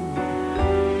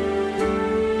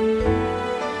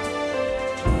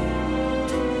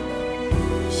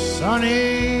 Sunny,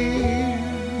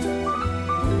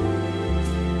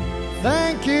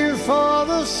 thank you for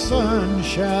the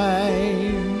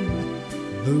sunshine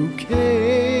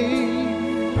bouquet.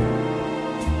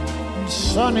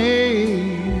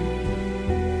 Sunny,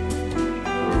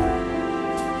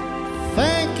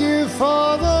 thank you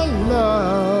for the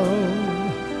love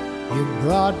you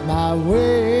brought my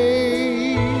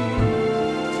way.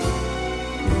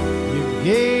 You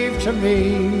gave to me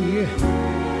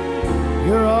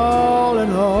your all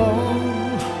in all,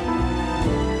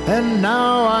 and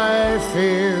now I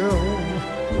feel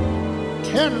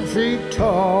 10 feet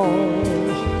tall.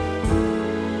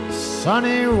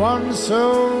 Sunny one so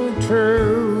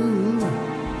true,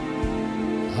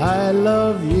 I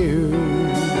love you.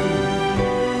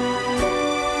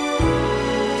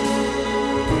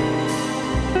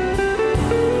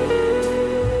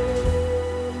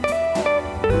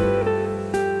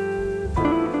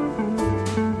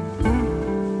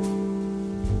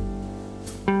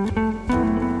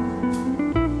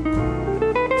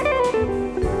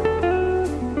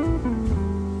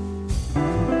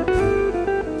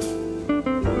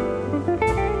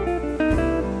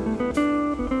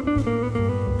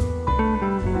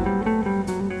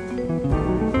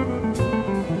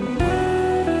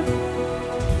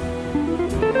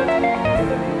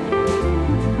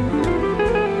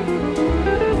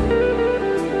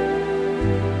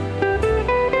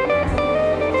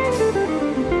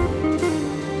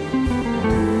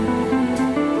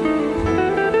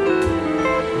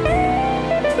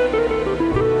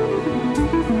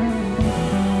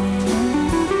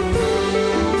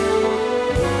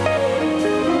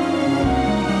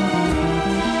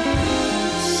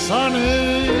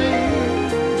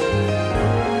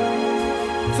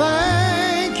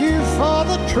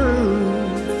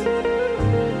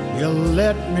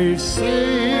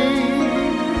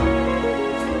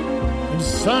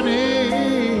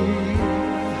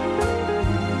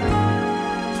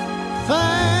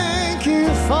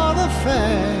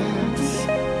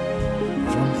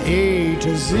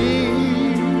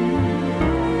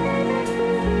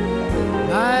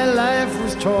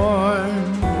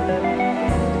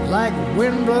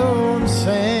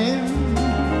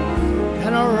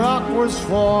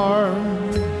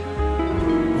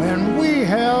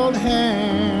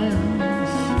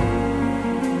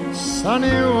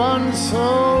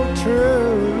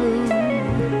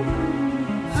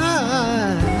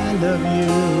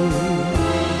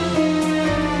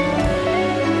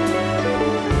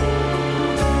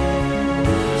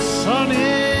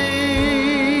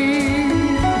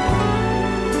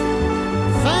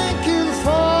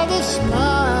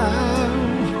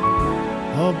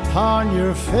 Upon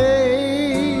your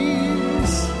face,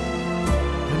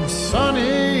 and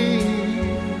sunny,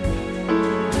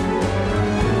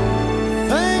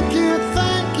 thank you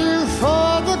for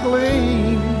the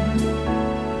gleam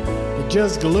that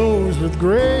just glows with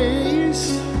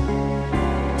grace.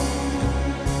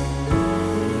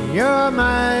 You're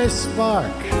my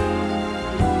spark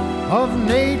of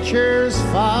nature's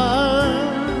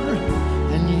fire,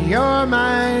 and you're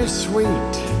my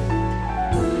sweet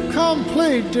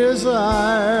complete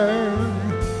desire,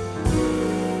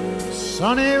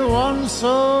 sunny one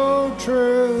so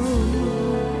true.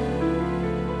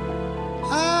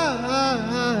 I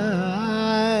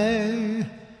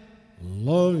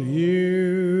love you.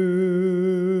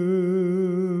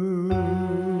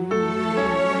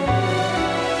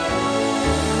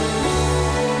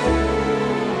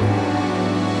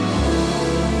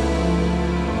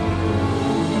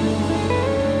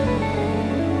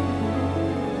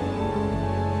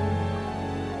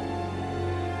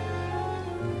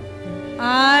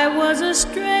 I was a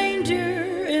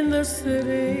stranger in the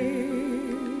city.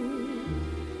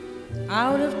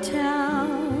 Out of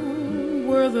town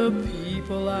were the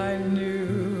people I knew.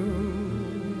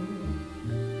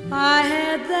 I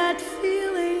had that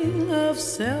feeling of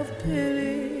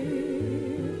self-pity.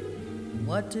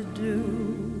 What to do,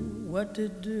 what to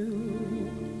do,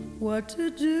 what to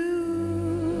do.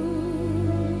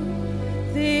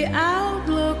 The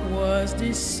outlook was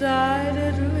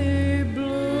decidedly blue,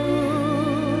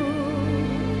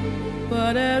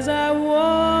 but as I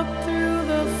walked through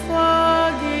the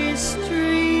foggy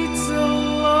streets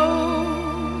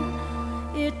alone,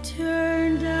 it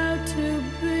turned out to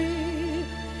be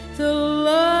the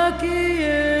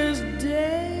luckiest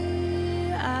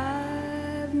day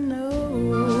I've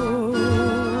known.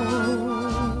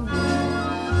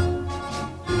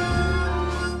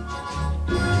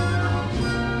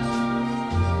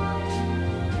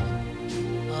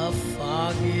 A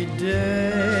foggy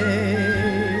day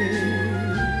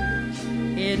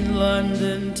in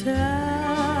London town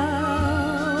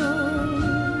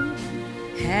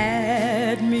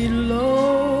had me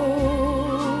low,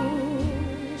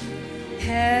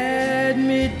 had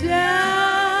me down.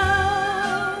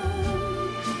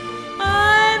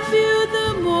 I viewed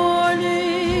the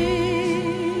morning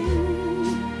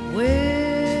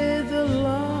with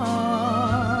alarm.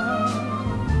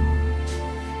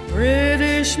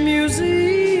 British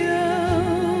Museum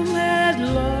had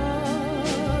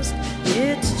lost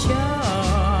its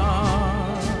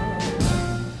charm.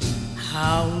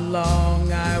 How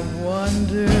long, I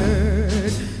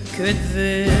wondered, could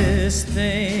this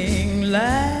thing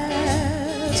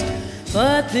last?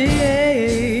 But the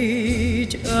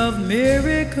age of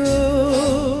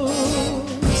miracles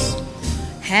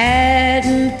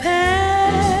hadn't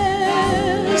passed,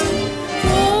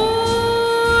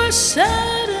 for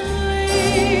suddenly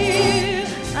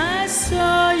I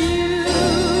saw you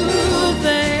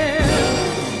there,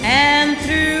 and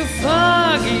through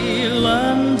foggy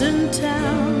London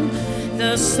town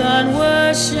the sun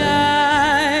was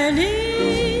shining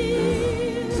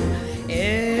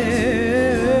everywhere.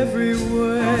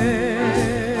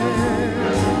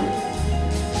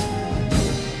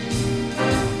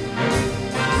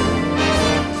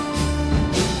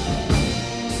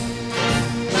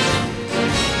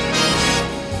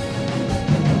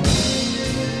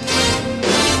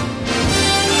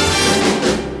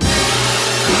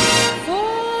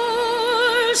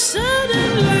 For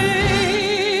suddenly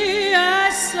I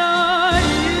saw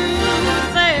you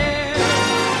there,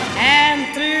 and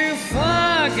through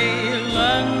foggy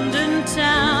London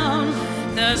town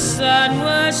the sun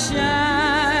was shining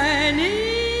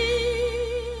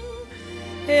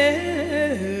everywhere,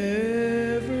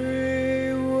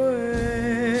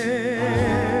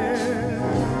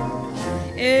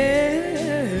 everywhere,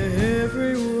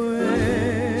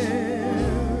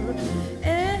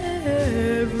 everywhere,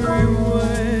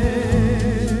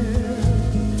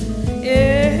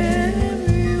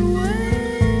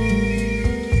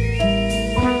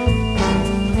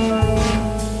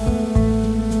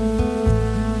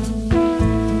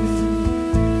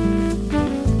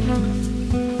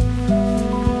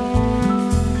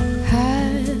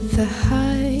 At the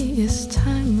highest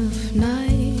time of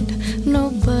night,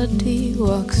 nobody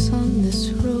walks on this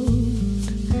road,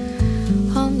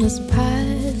 on this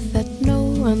path that no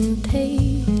one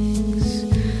takes.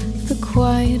 The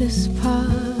quietest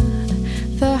part,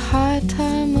 the high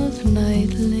time of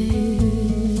night lives.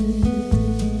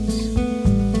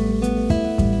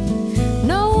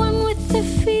 No one with their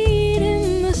feet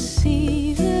in the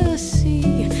sea,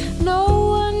 no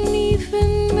one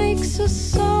even makes a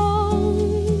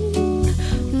sound.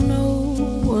 No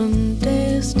one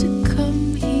dares to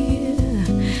come here,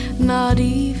 not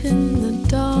even the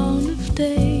dawn of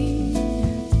day.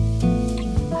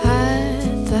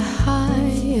 At the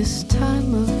highest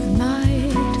time of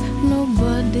night,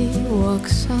 nobody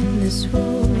walks on this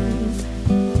road,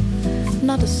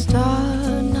 not a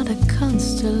star, not a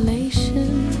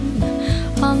constellation,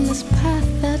 on this path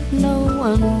that no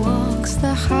one walks,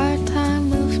 the high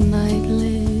time of night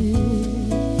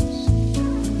lives.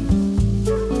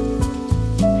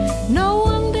 No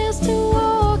one dares to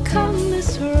walk on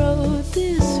this road,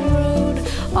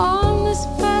 on this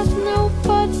path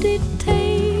nobody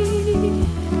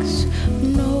takes.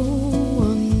 No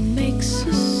one makes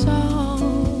a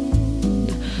sound,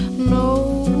 no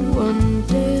one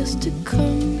dares to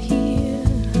come here.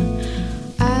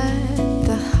 At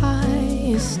the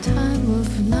highest time of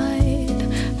night,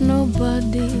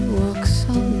 nobody walks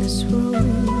on this road,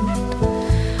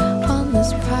 on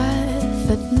this path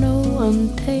that no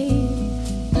one takes.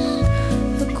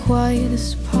 The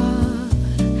quietest part,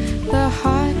 the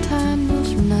high time of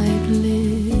night lives.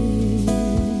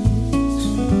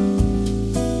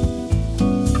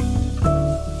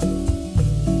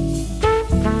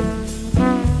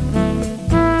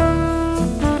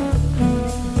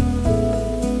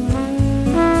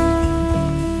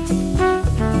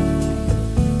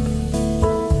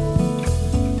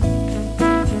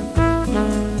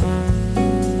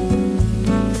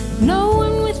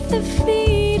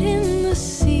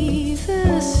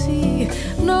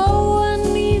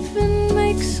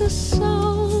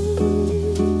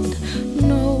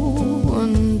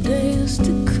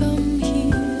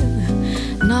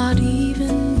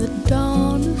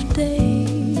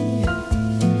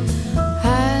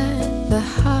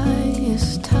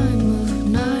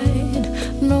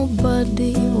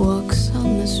 Nobody walks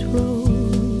on this road.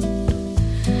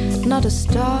 Not a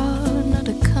star, not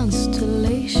a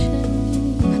constellation.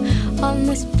 On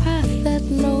this path that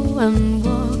no one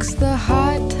walks, the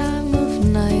hard time of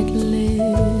night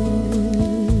lives.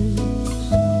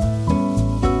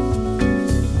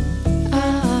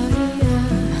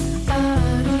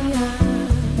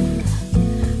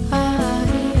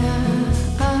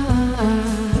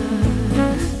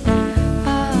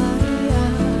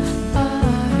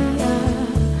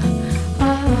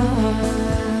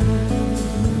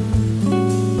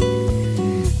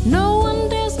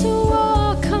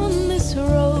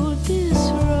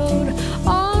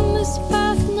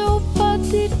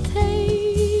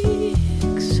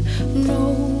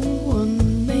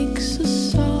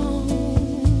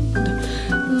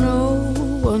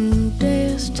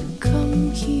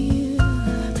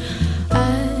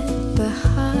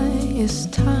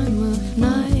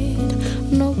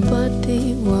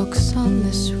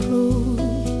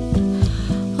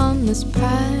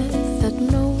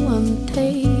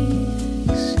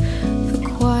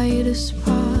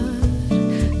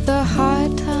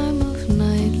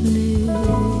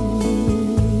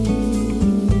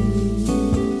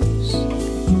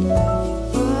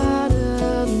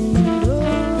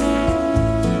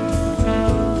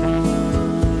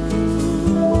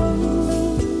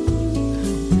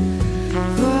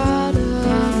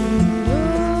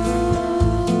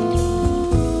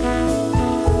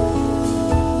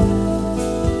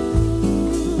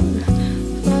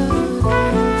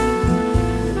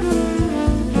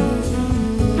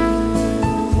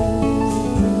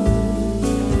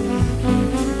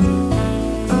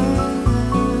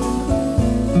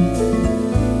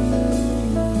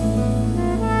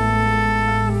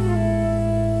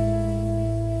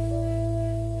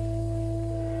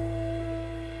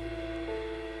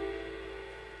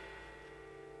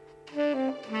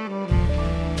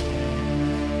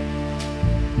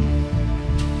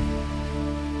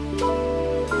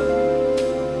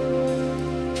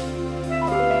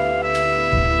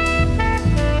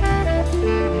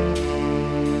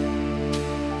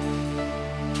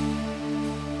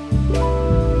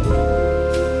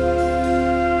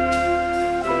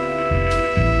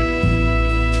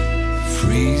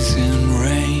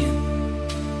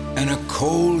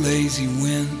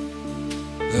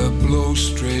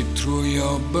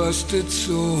 Busted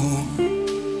soul.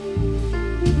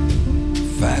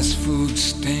 Fast food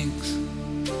stinks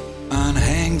and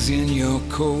hangs in your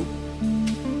coat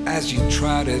as you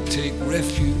try to take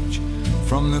refuge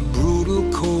from the brutal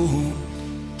cold.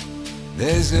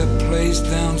 There's a place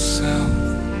down south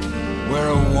where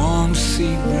a warm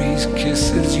sea breeze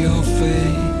kisses your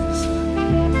face.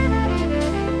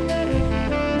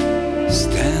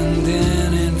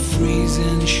 Standing in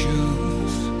freezing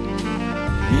shoes,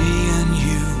 me and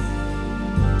you.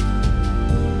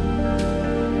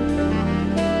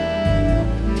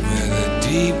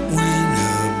 Deep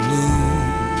winter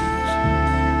blues.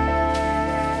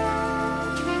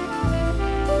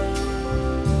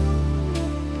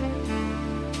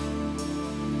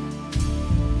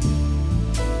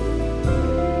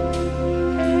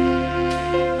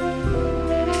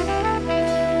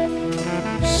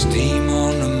 Steam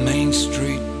on the main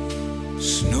street,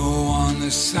 snow on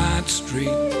the side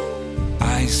street,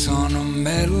 ice on the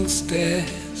metal stairs.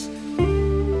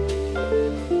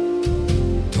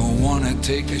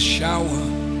 Take a shower,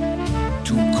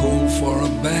 too cold for a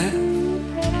bath.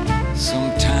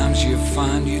 Sometimes you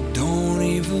find you don't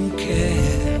even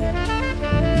care.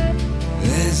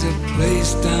 There's a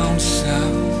place down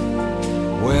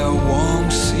south where a warm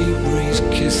sea breeze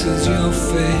kisses your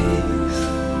face.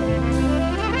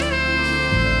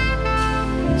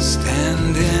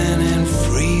 Standing in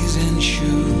freezing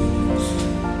shoes,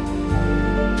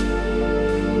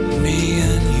 me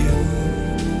and you.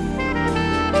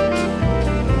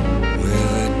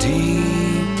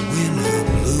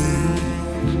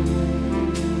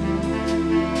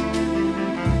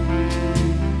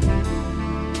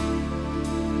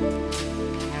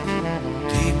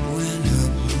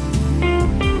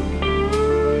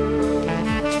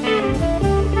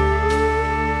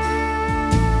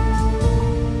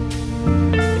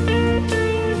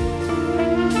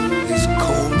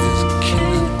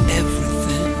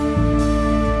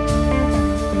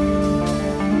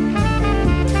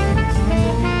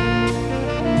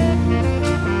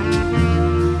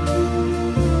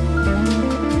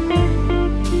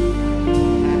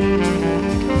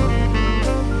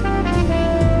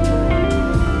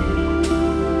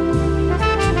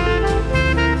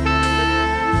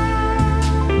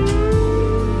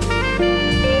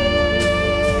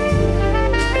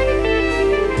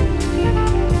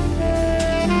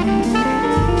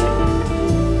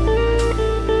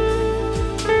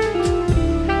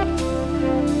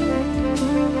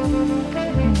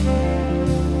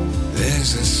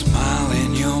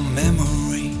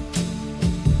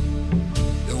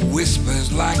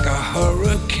 whispers like a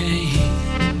hurricane.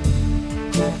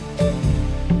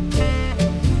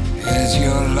 Is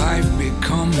your life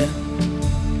becoming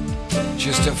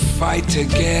just a fight to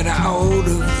get out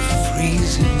of the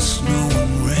freezing snow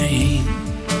and rain?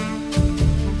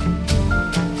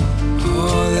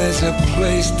 Oh, there's a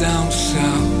place down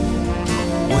south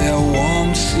where a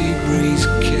warm sea breeze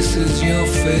kisses your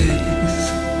face.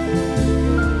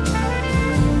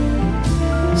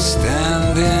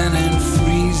 Standing in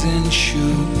freezing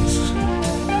shoes,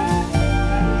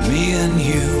 me and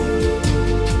you,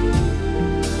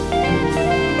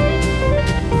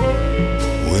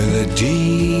 with a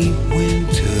deep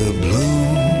winter blues.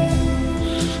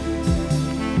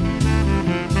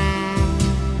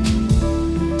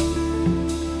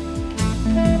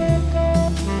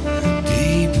 A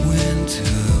deep winter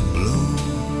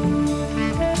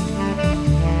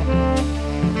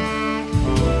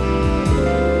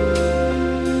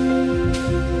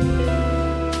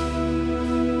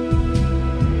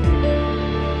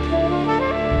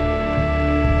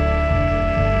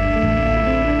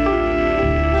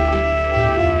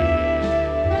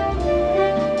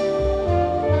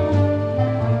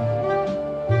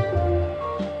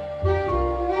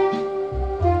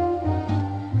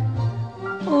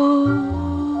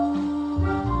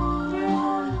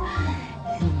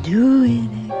do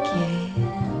it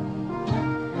again.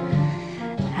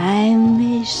 I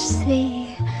may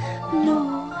say no,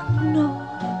 no,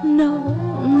 no,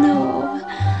 no,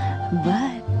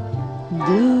 but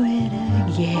do it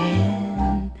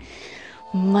again.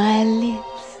 My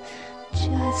lips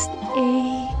just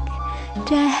ache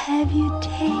to have you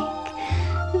take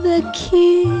the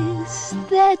kiss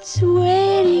that's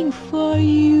waiting for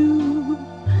you.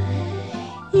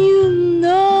 You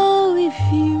know if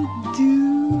you do,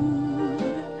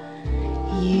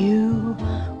 you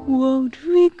won't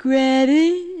regret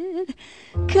it.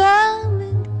 Come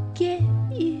and get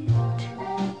it.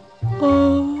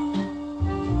 Oh,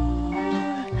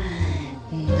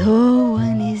 no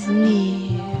one is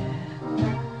near.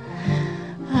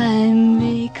 I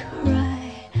may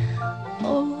cry.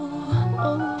 Oh,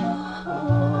 oh,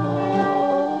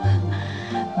 oh,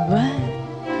 but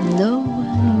no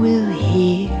one will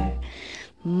hear.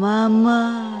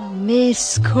 Mama may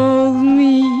scold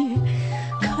me,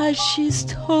 'cause she's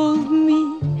told me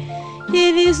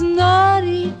it is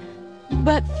naughty,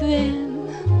 but then,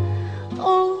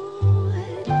 oh,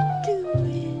 do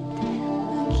it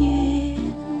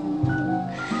again.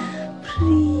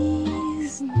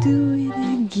 Please do it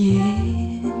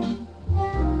again.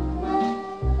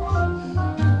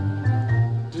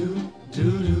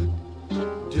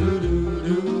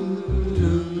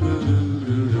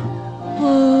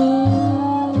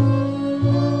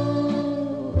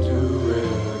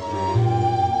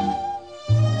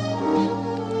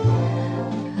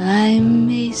 I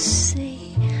may say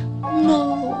no,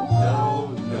 no,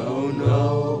 no, no,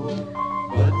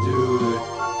 but do it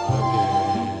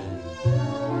again.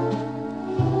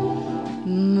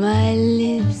 My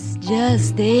lips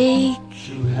just ache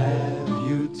to have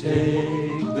you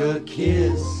take the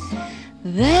kiss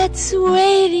that's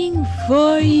waiting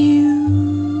for you.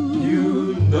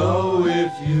 You know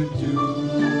if you do,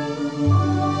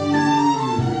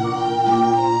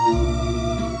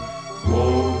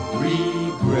 won't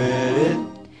regret it.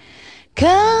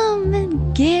 Come and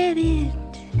get it.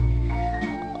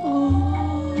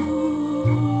 Oh,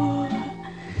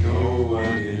 no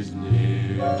one is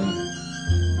near.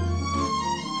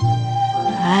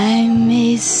 I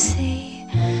may say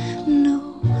no,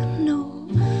 no,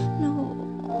 no,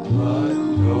 but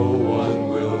no one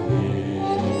will hear.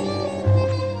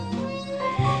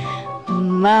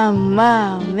 Mama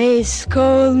may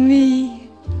scold me,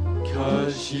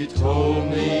 'Cause she told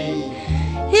me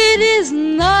it is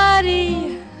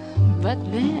naughty, but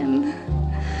then,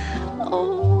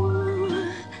 oh,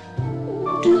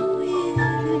 do it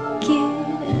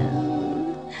again.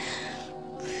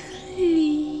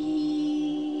 Please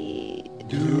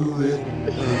do it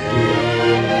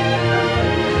again.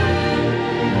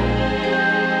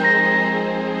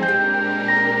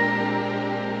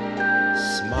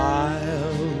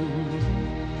 Smile,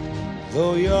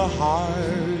 though your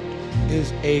heart is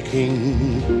aching.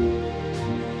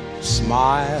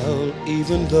 Smile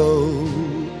even though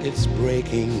it's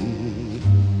breaking.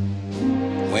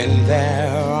 When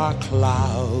there are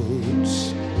clouds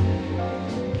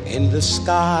in the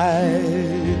sky,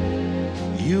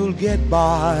 you'll get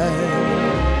by.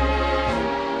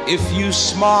 If you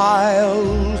smile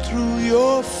through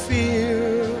your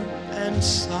fear and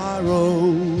sorrow,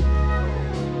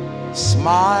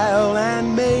 smile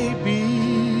and maybe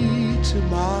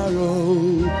tomorrow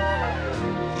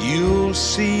you'll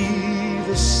see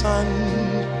the sun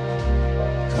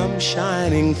come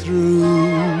shining through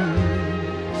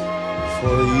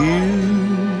for you.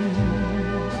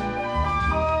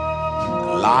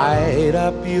 Light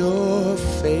up your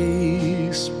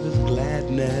face with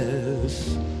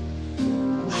gladness,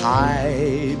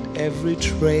 hide every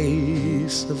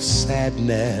trace of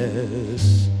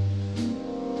sadness.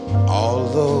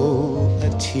 Although a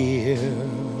tear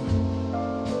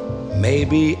may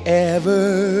be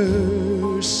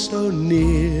ever so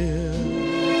near,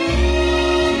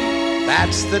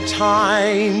 that's the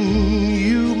time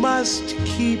you must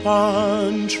keep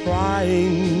on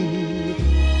trying.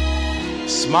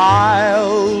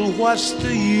 Smile, what's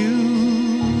the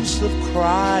use of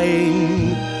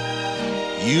crying?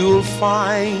 You'll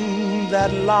find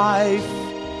that life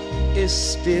is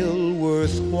still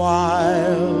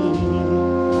worthwhile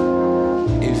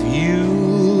if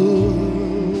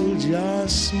you'll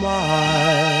just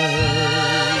smile.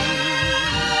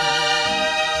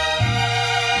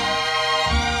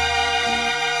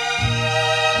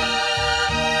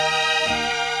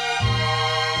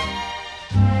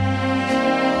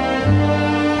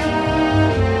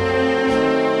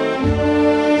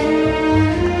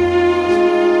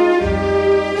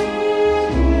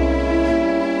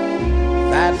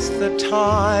 That's the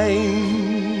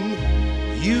time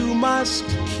you must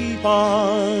keep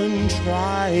on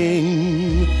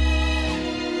trying.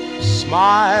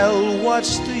 Smile,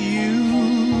 what's the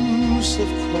use of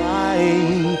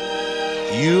crying?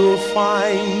 You'll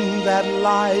find that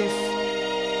life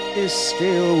is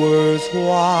still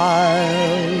worthwhile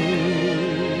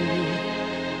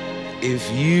if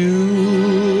you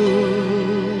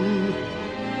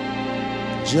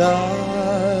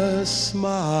just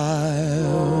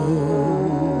smile.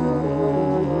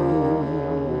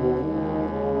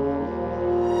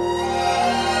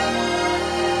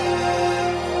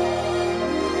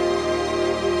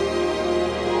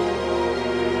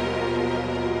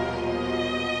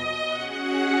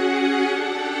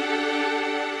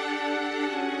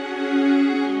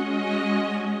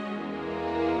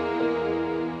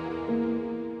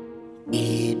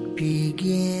 It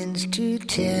begins to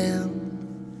tell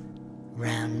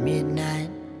round midnight,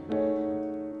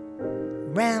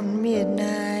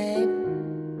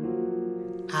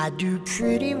 I do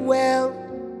pretty well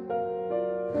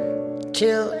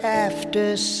till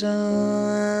after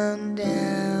sundown.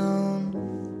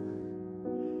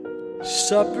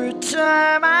 Supper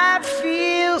time, I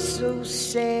feel so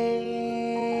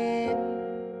sad.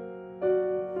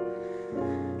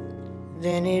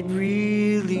 Then it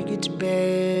really gets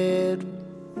bad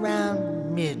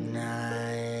round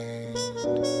midnight.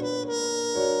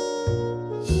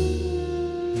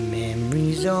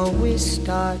 Memories always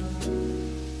start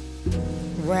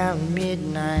around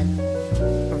midnight,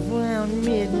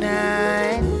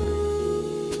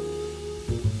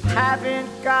 Haven't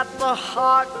got the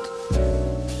heart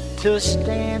to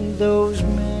stand those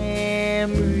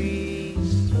memories.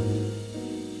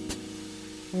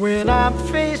 When I'm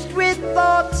faced with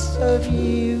thoughts of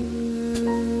you,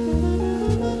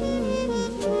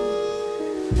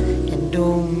 and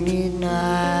oh,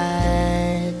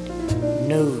 midnight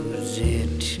knows it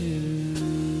too.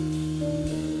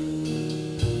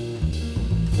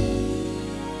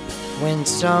 When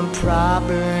some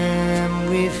problem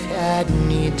we've had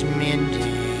needs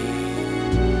mending,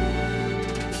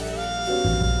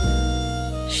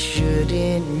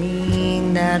 shouldn't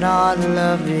mean that our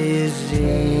love is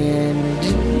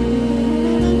ending.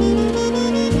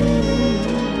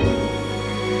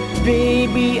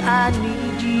 Baby, I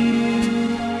need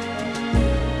you,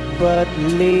 but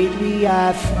lately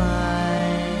I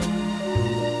find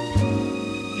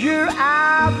you're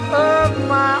out of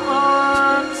my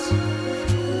arms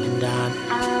and I'm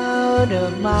out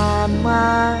of my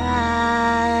mind.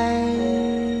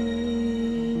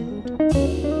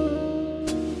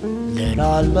 Let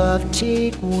our love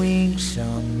take wings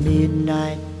on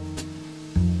midnight,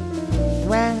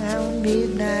 round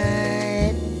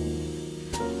midnight.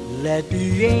 Let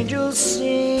the angels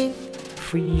sing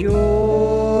for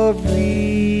your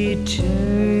returning.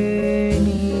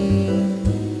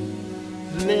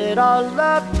 Let our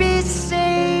love be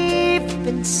safe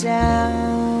and sound.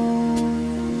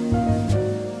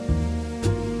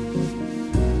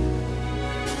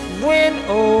 When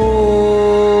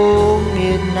old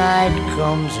midnight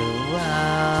comes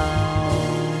around.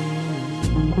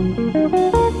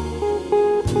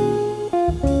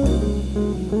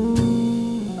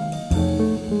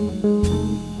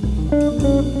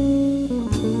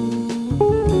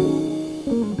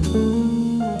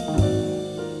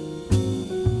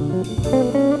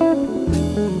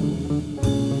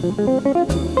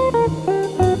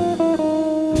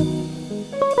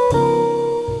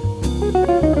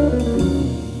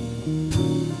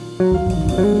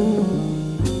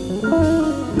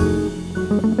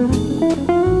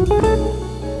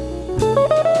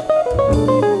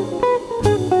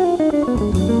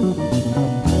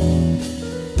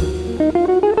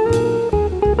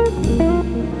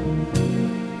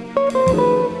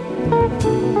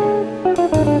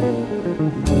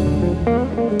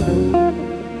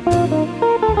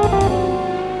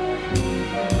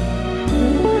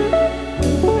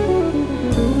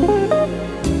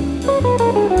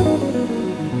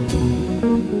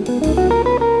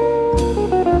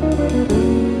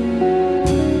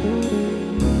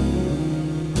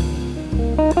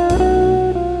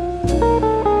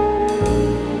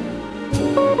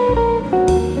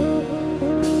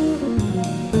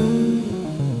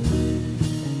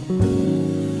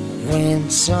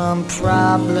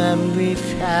 problem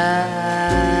we've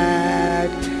had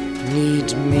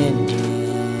needs mending.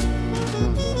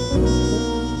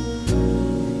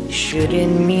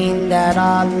 Shouldn't mean that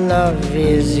our love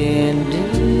is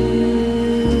ending.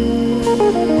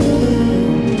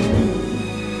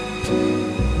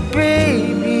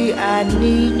 Baby, I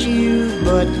need you,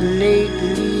 but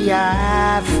lately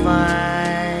I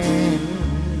find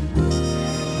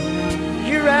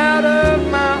you're out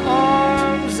of my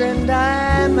arms and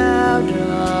I'm out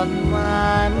of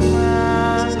my mind.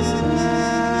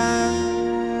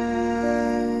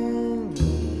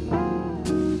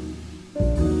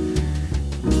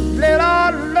 Let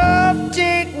our love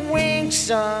take wing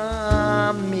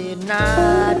some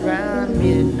midnight, round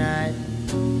midnight.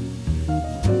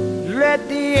 Let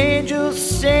the angels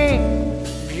sing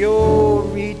of your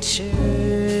return.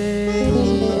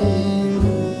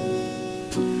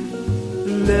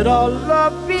 Let our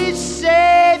love be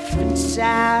safe and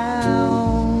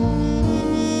sound.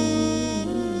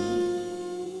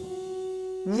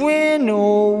 When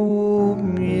old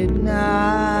midnight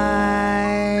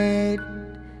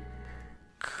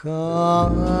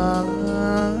comes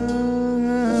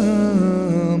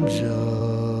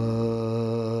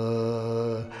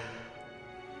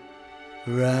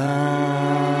around.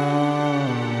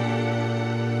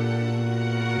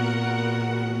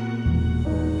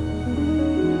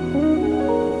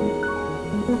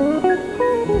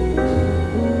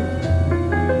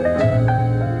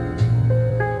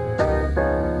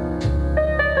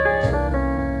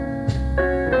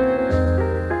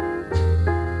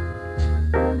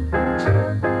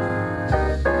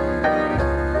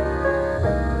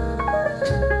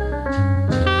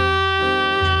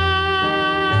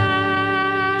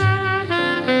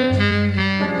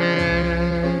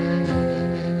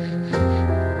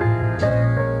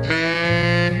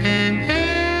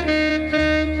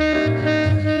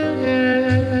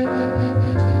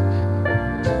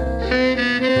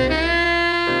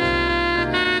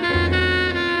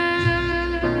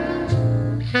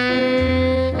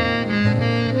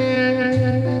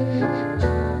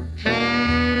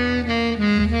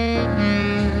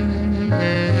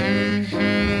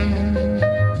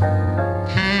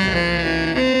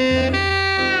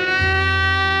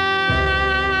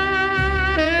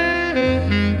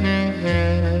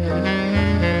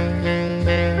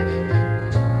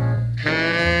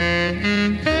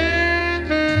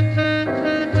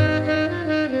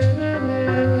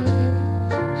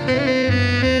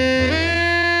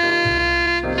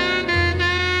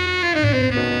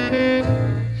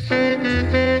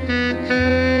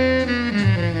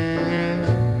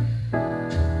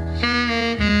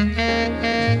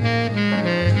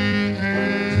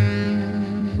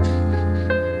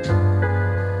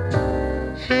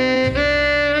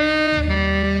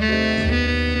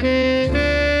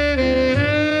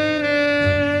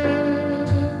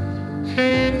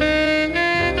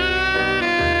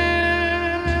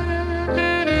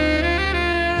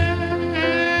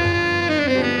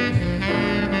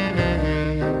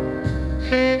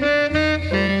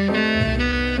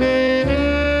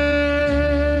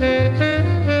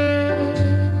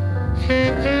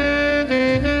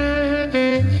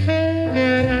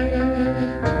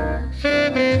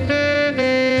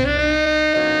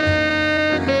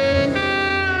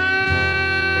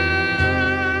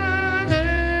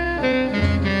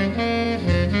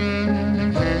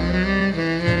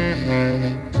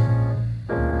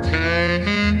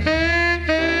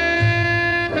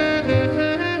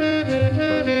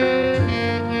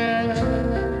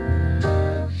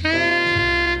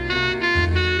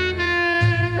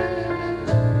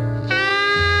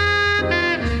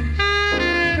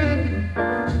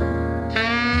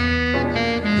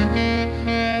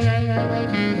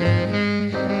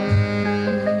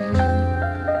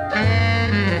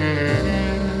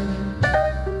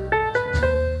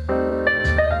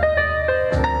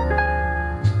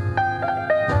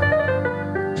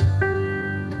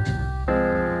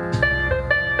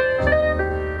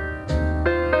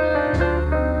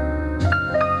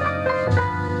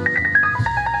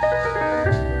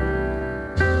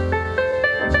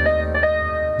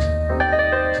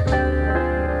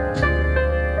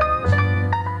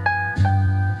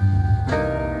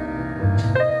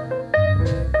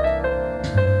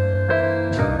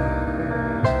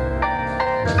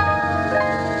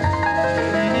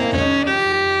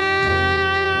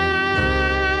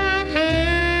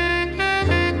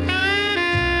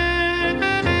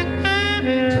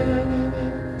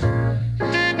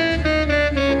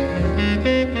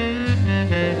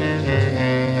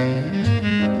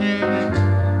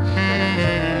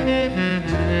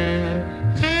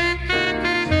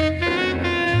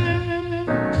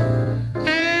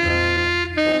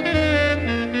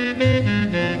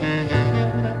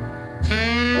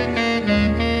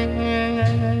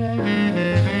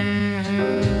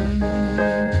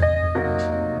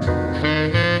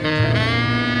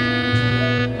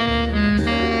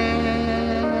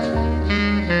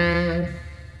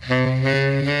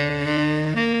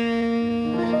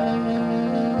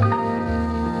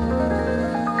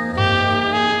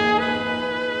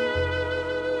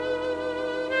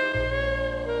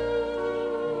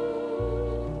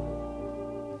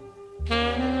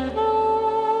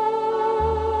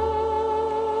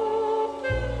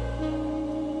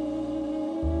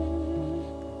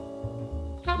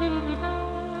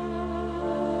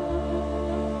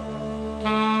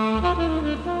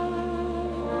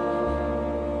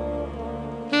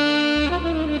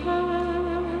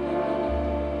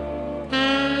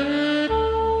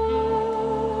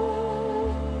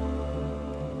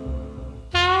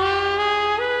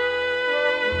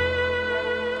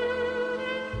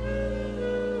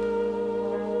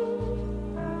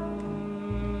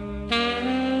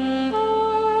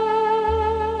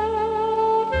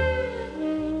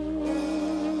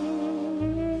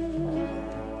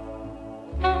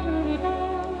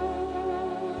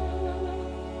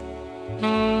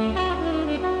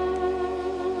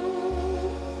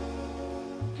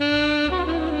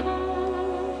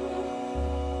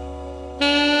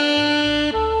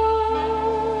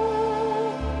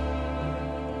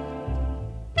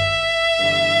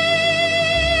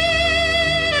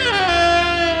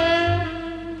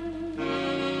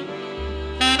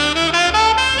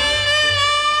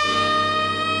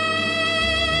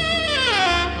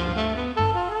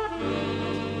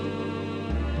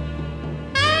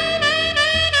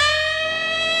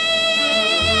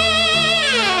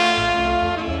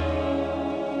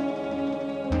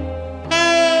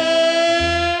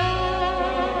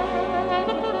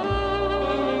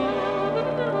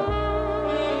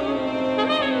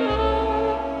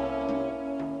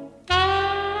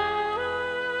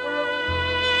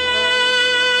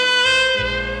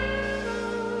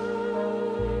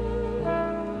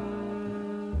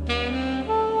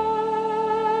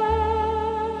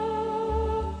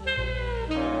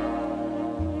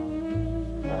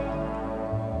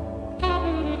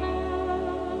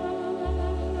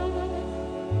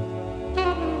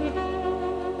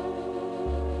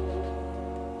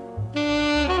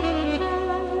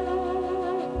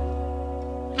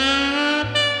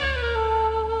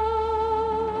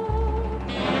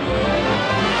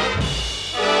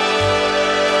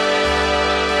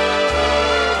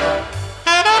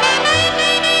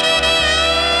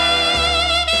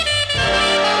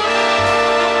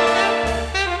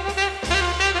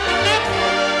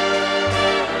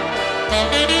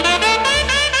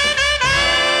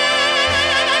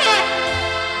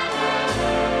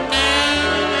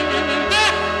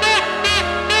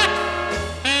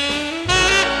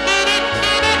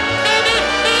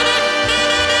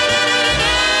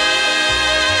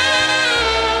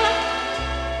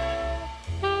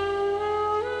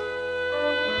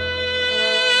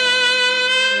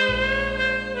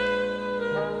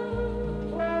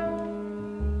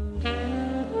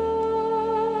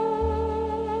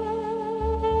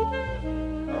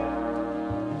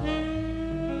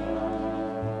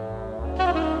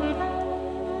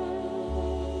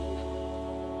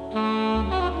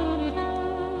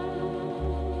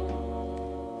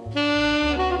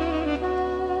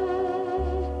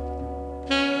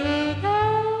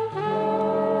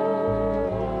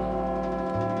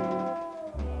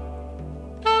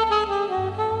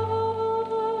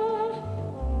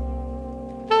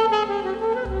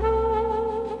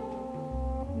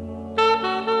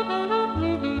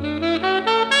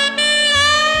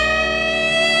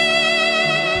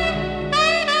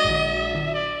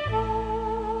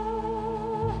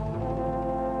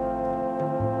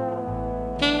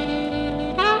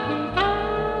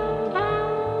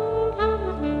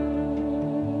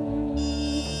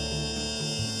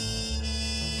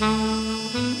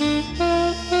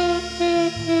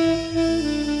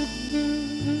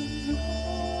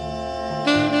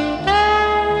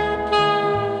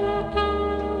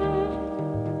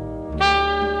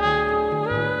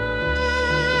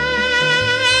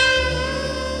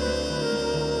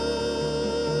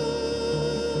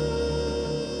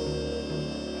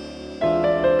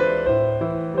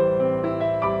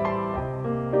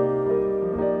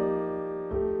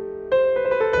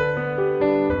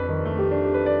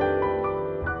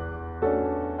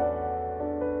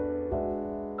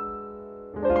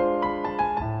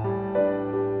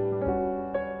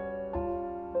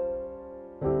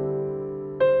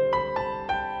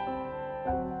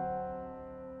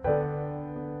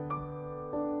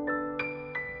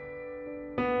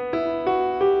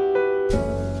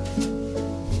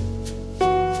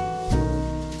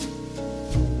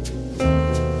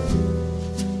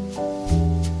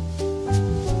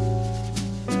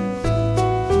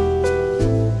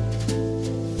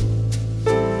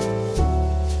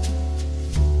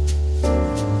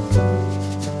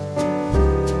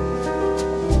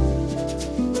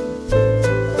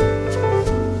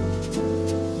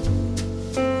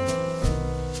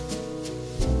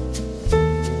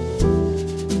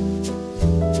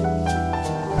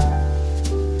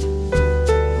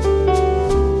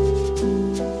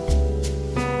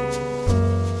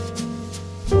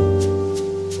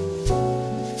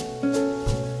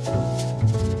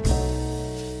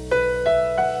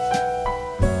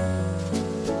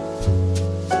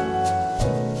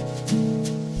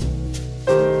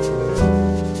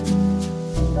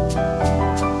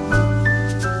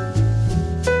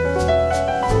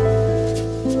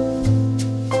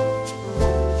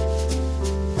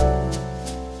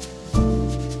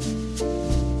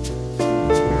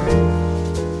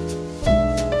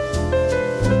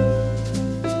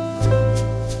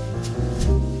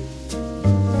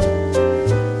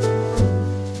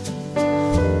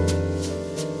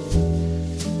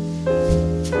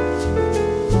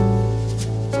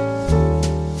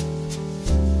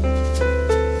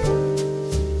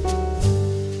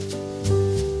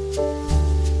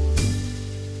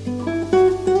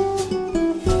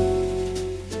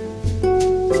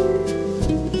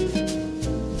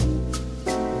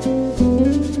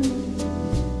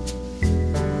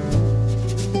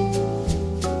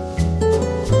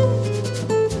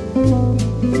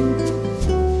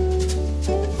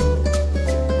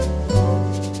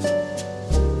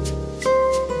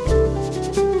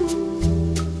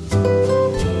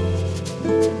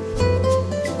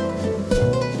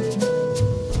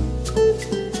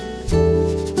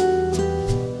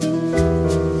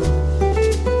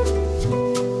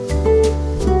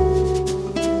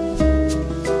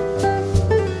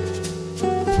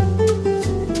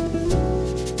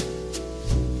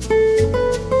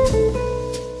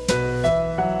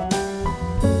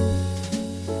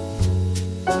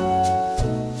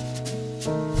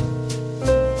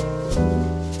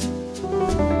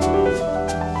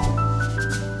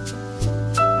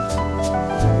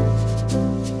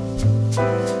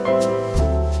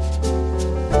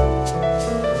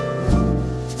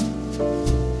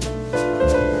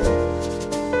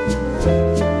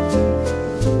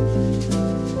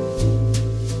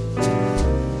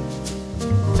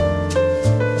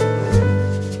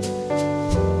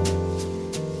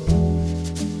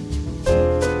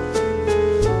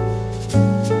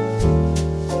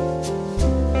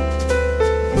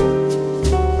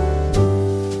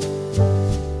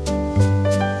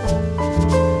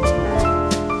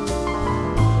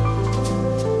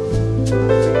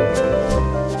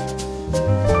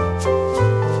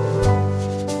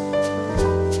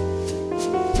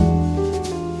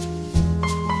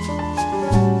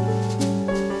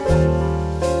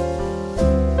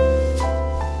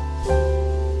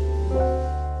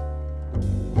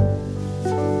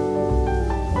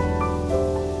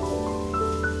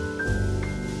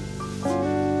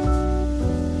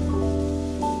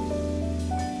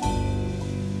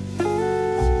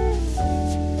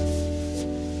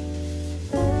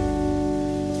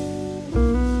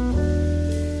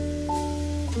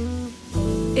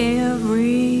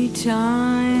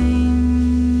 time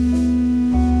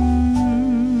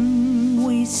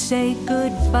we say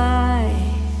goodbye,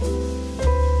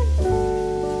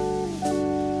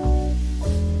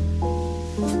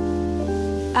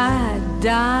 I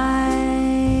die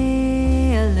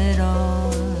a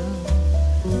little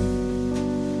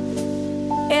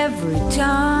every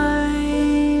time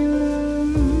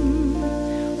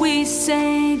we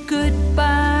say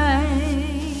goodbye.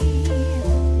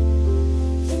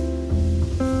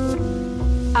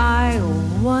 I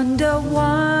wonder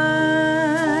why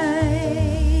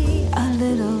a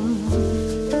little,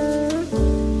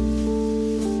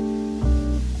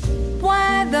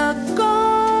 why the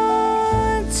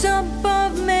gods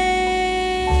above me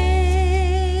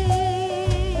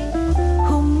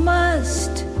who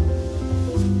must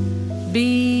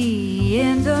be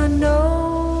in the know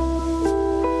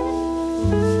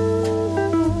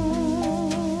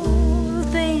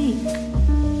think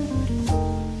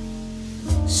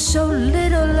so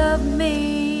little of me.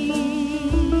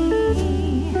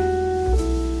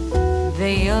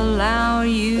 They allow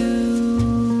you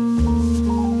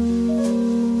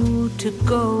to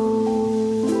go.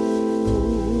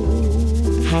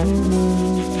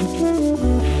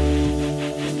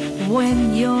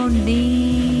 When you're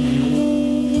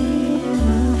near,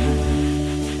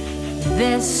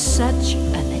 there's such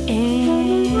an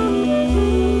air,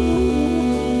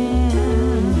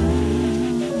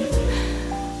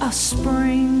 a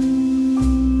spring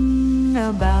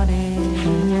about it.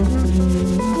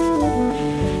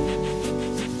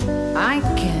 I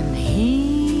can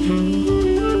hear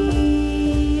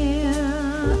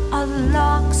a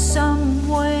lark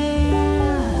somewhere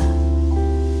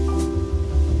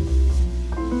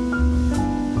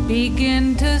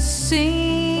begin to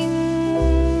sing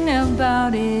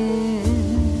about it.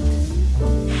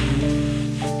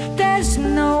 There's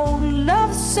no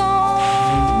love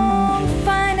song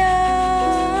finer,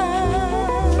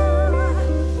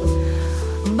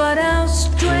 but how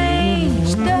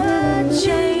strange the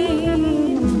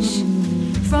change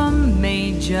from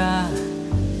major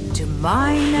to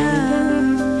minor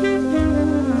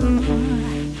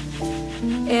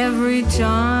every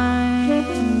time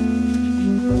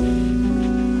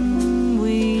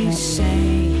we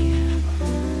say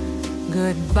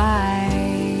goodbye.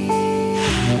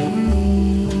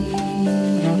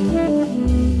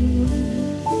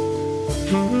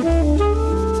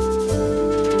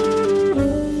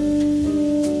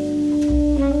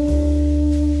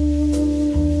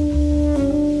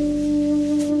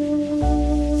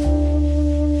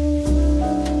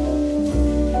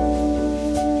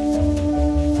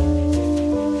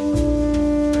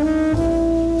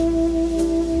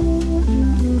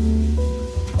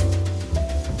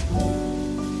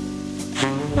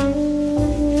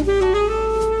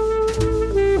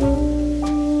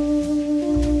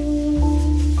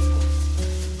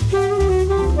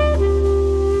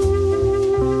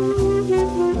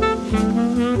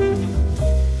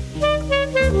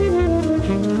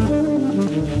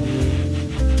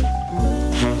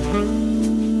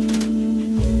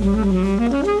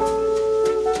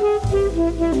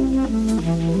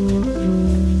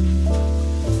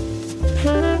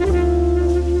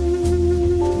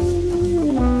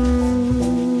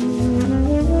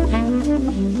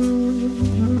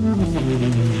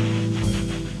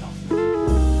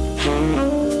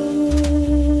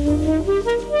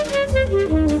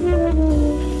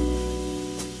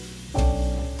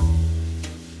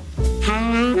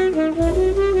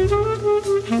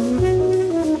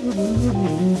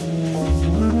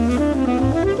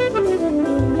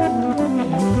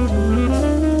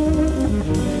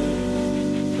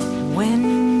 When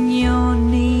you're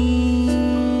near,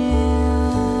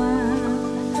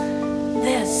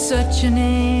 there's such an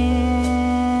air,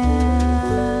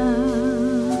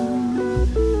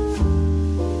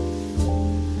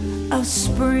 a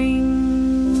spring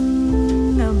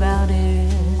about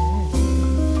it.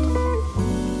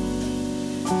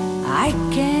 I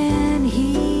can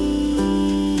hear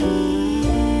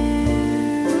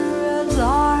a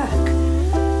lark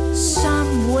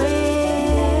somewhere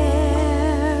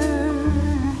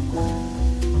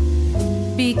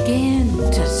begin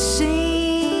to sing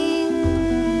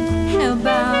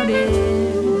about it.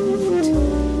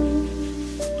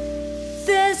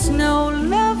 There's no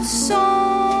love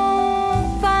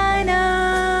song finer,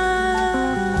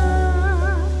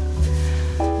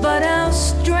 but how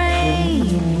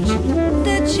strange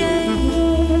the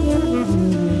change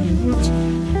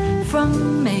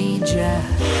from major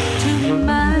to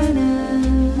minor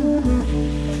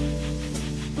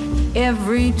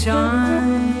every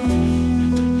time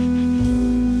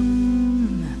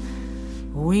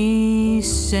we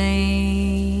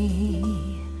say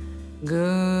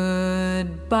goodbye.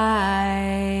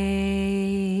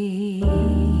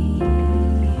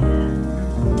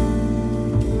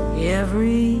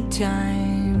 Every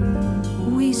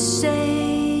time we say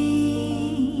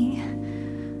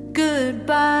goodbye.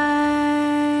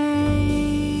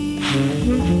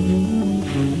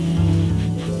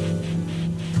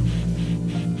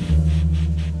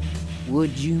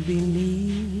 Would you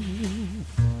believe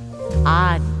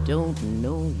I don't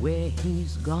know where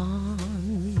he's gone?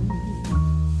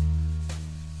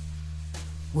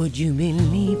 Would you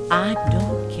believe I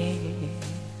don't care?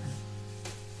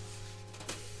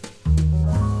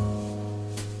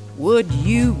 Would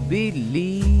you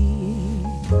believe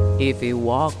if he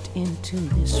walked into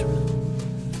this room?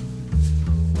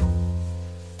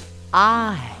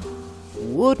 I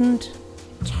wouldn't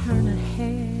turn a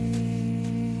hair.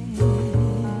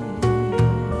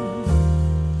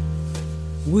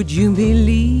 Would you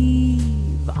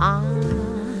believe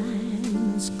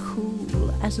I'm as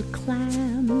cool as a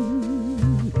clam,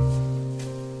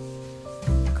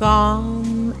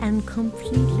 calm and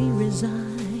completely resigned?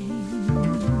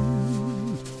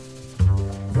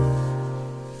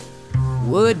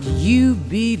 Would you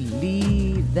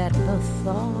believe that the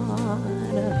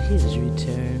thought of his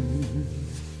return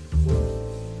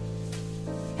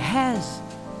has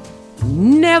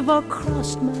never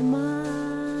crossed my mind?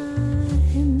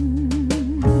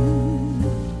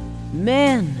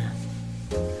 Men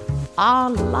are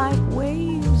like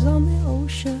waves on the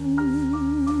ocean,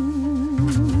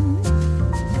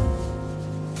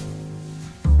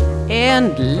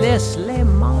 endlessly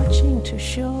marching to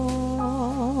shore.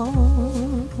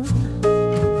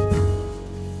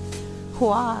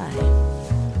 Why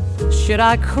should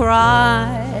I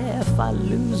cry if I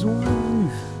lose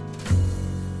one?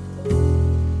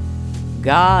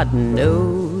 God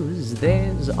knows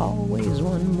there's always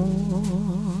one more.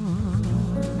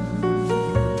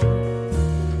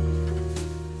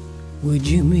 Would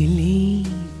you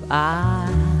believe I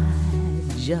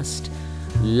just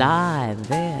lie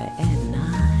there at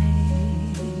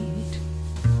night,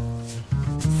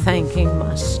 thanking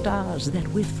my stars that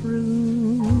we're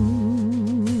through?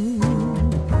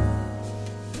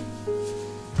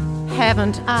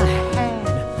 Haven't I had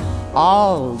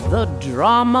all the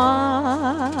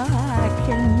drama I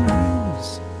can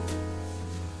use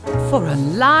for a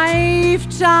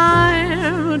lifetime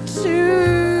or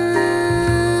two?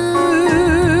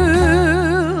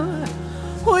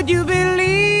 Would you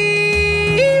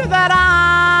believe that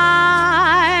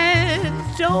I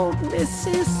don't miss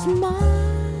his smile?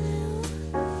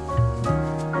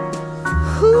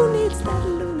 Who needs that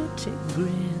lunatic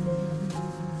grin?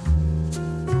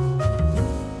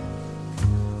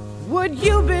 Would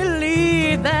you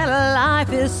believe that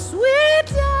life is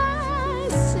sweeter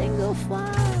single file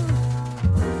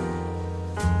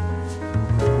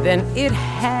than it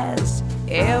has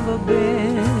ever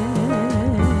been?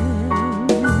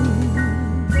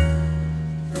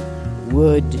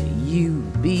 Would you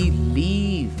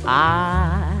believe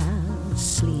I'll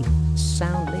sleep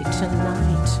soundly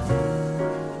tonight,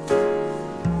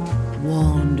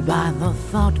 warned by the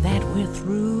thought that we're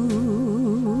through?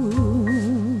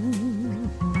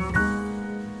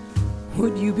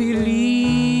 Would you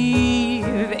believe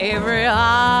every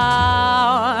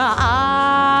hour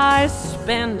I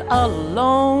spend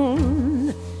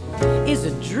alone is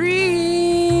a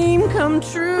dream come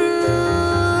true?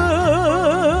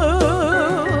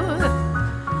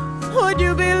 Would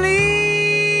you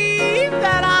believe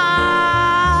that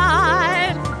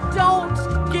I don't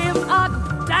give a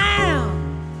damn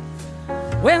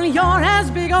when you're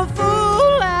as big a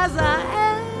fool as I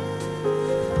am?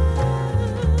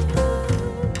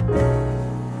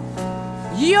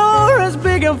 You're as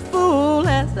big a fool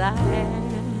as I am.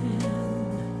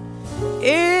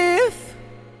 If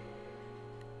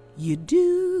you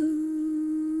do.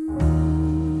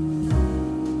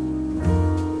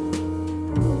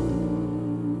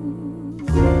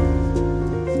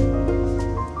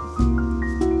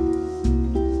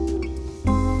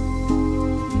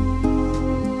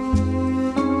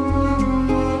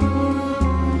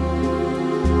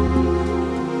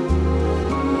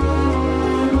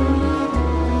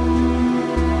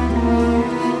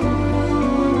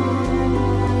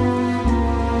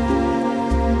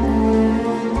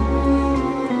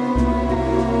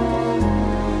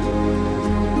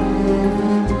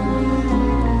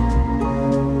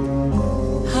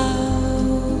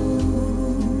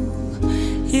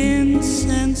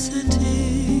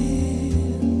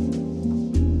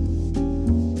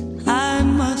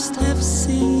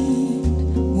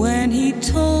 When he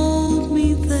told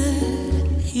me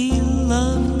that he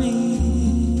loved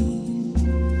me,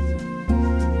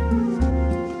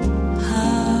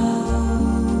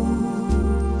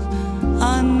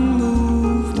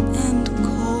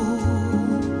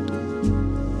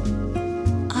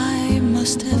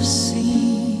 must have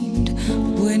seemed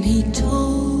when he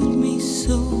told me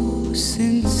so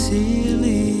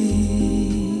sincerely.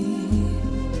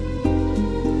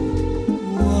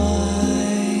 Why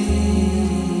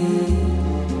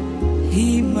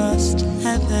he must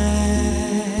have asked,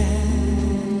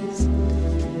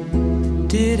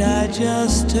 did I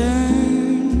just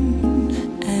turn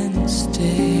and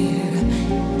stare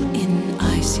in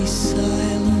icy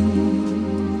silence?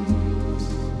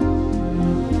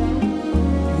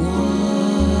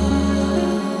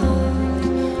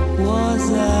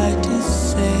 I to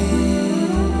say,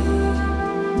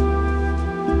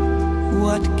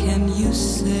 what can you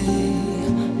say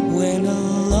when a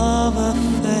love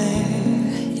affair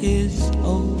is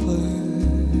over?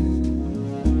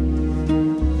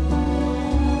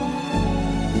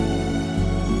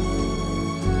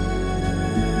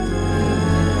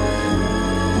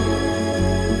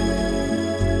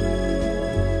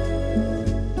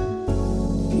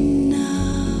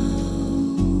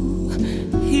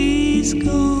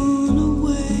 Gone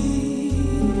away,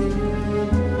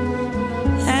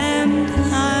 and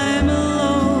I'm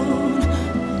alone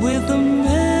with the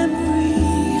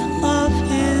memory of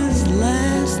his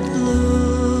last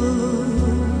look.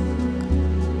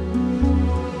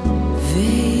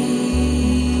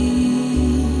 Vague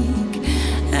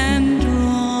and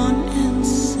drawn and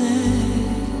sad,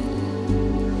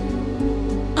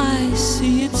 I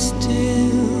see it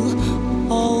still,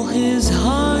 all his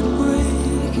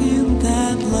heartbreak in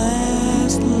that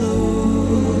last look.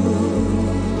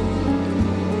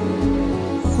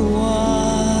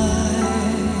 Why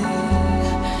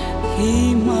he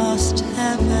must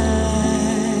have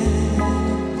asked,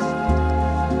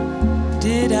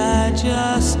 did I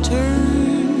just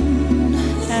turn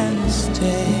and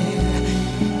stare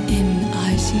in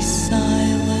icy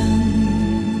silence?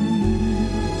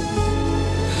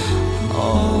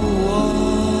 Oh,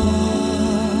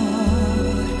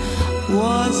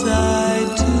 was I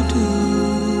to do?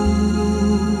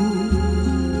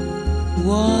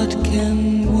 What can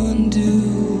one do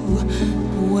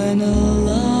when a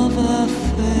love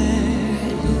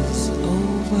affair is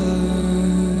over?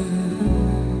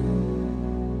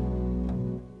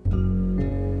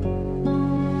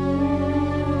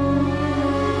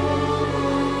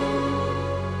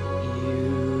 You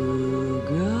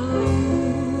go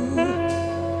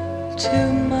to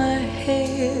my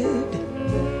head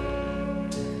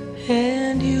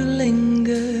and you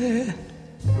linger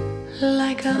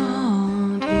like a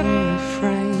haunting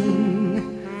refrain,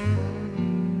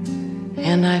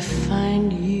 and I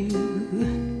find you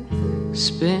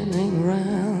spinning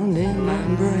round in my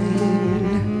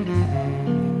brain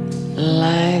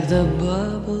like the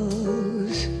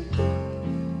bubbles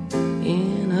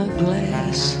in a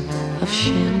glass of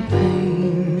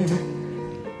champagne.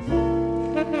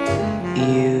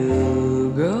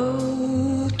 You go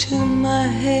to my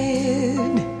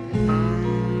head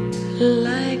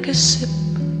like a sip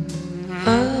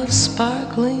of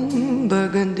sparkling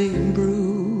burgundy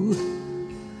brew,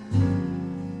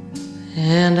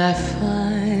 and I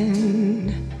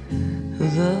find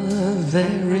the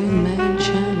very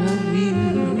mention of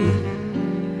you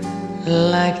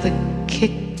like the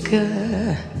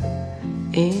kicker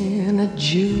in a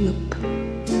julep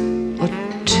or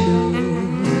two.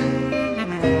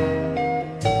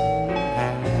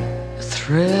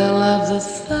 Thrill of the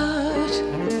thought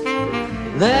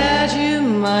that you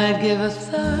might give a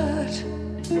thought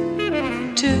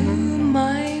to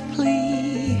my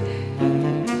plea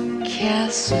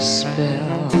casts a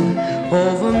spell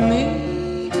over me,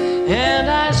 and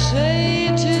I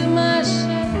say to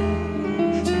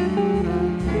myself,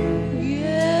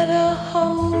 get a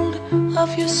hold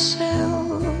of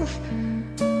yourself.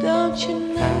 Don't you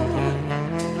know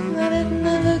that it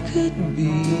never could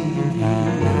be?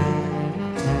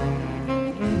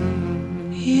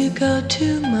 You go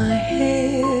to my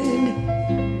head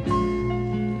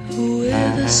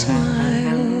with a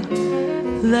smile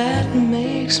that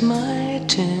makes my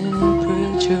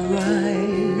temperature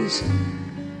rise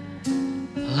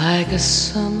like a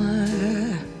summer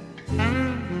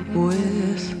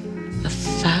with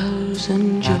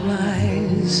 1,000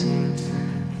 Julys.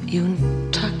 You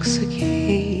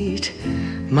intoxicate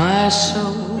my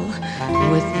soul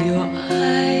with your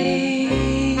eyes,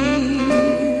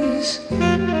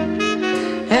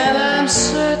 and I'm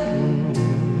certain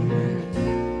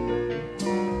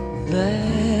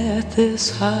that this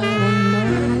heart of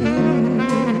mine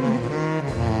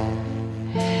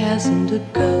hasn't a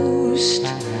ghost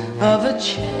of a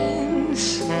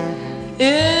chance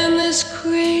in this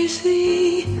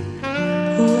crazy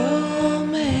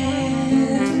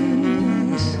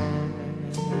romance.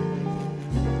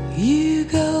 You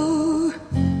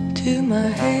to my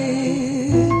head.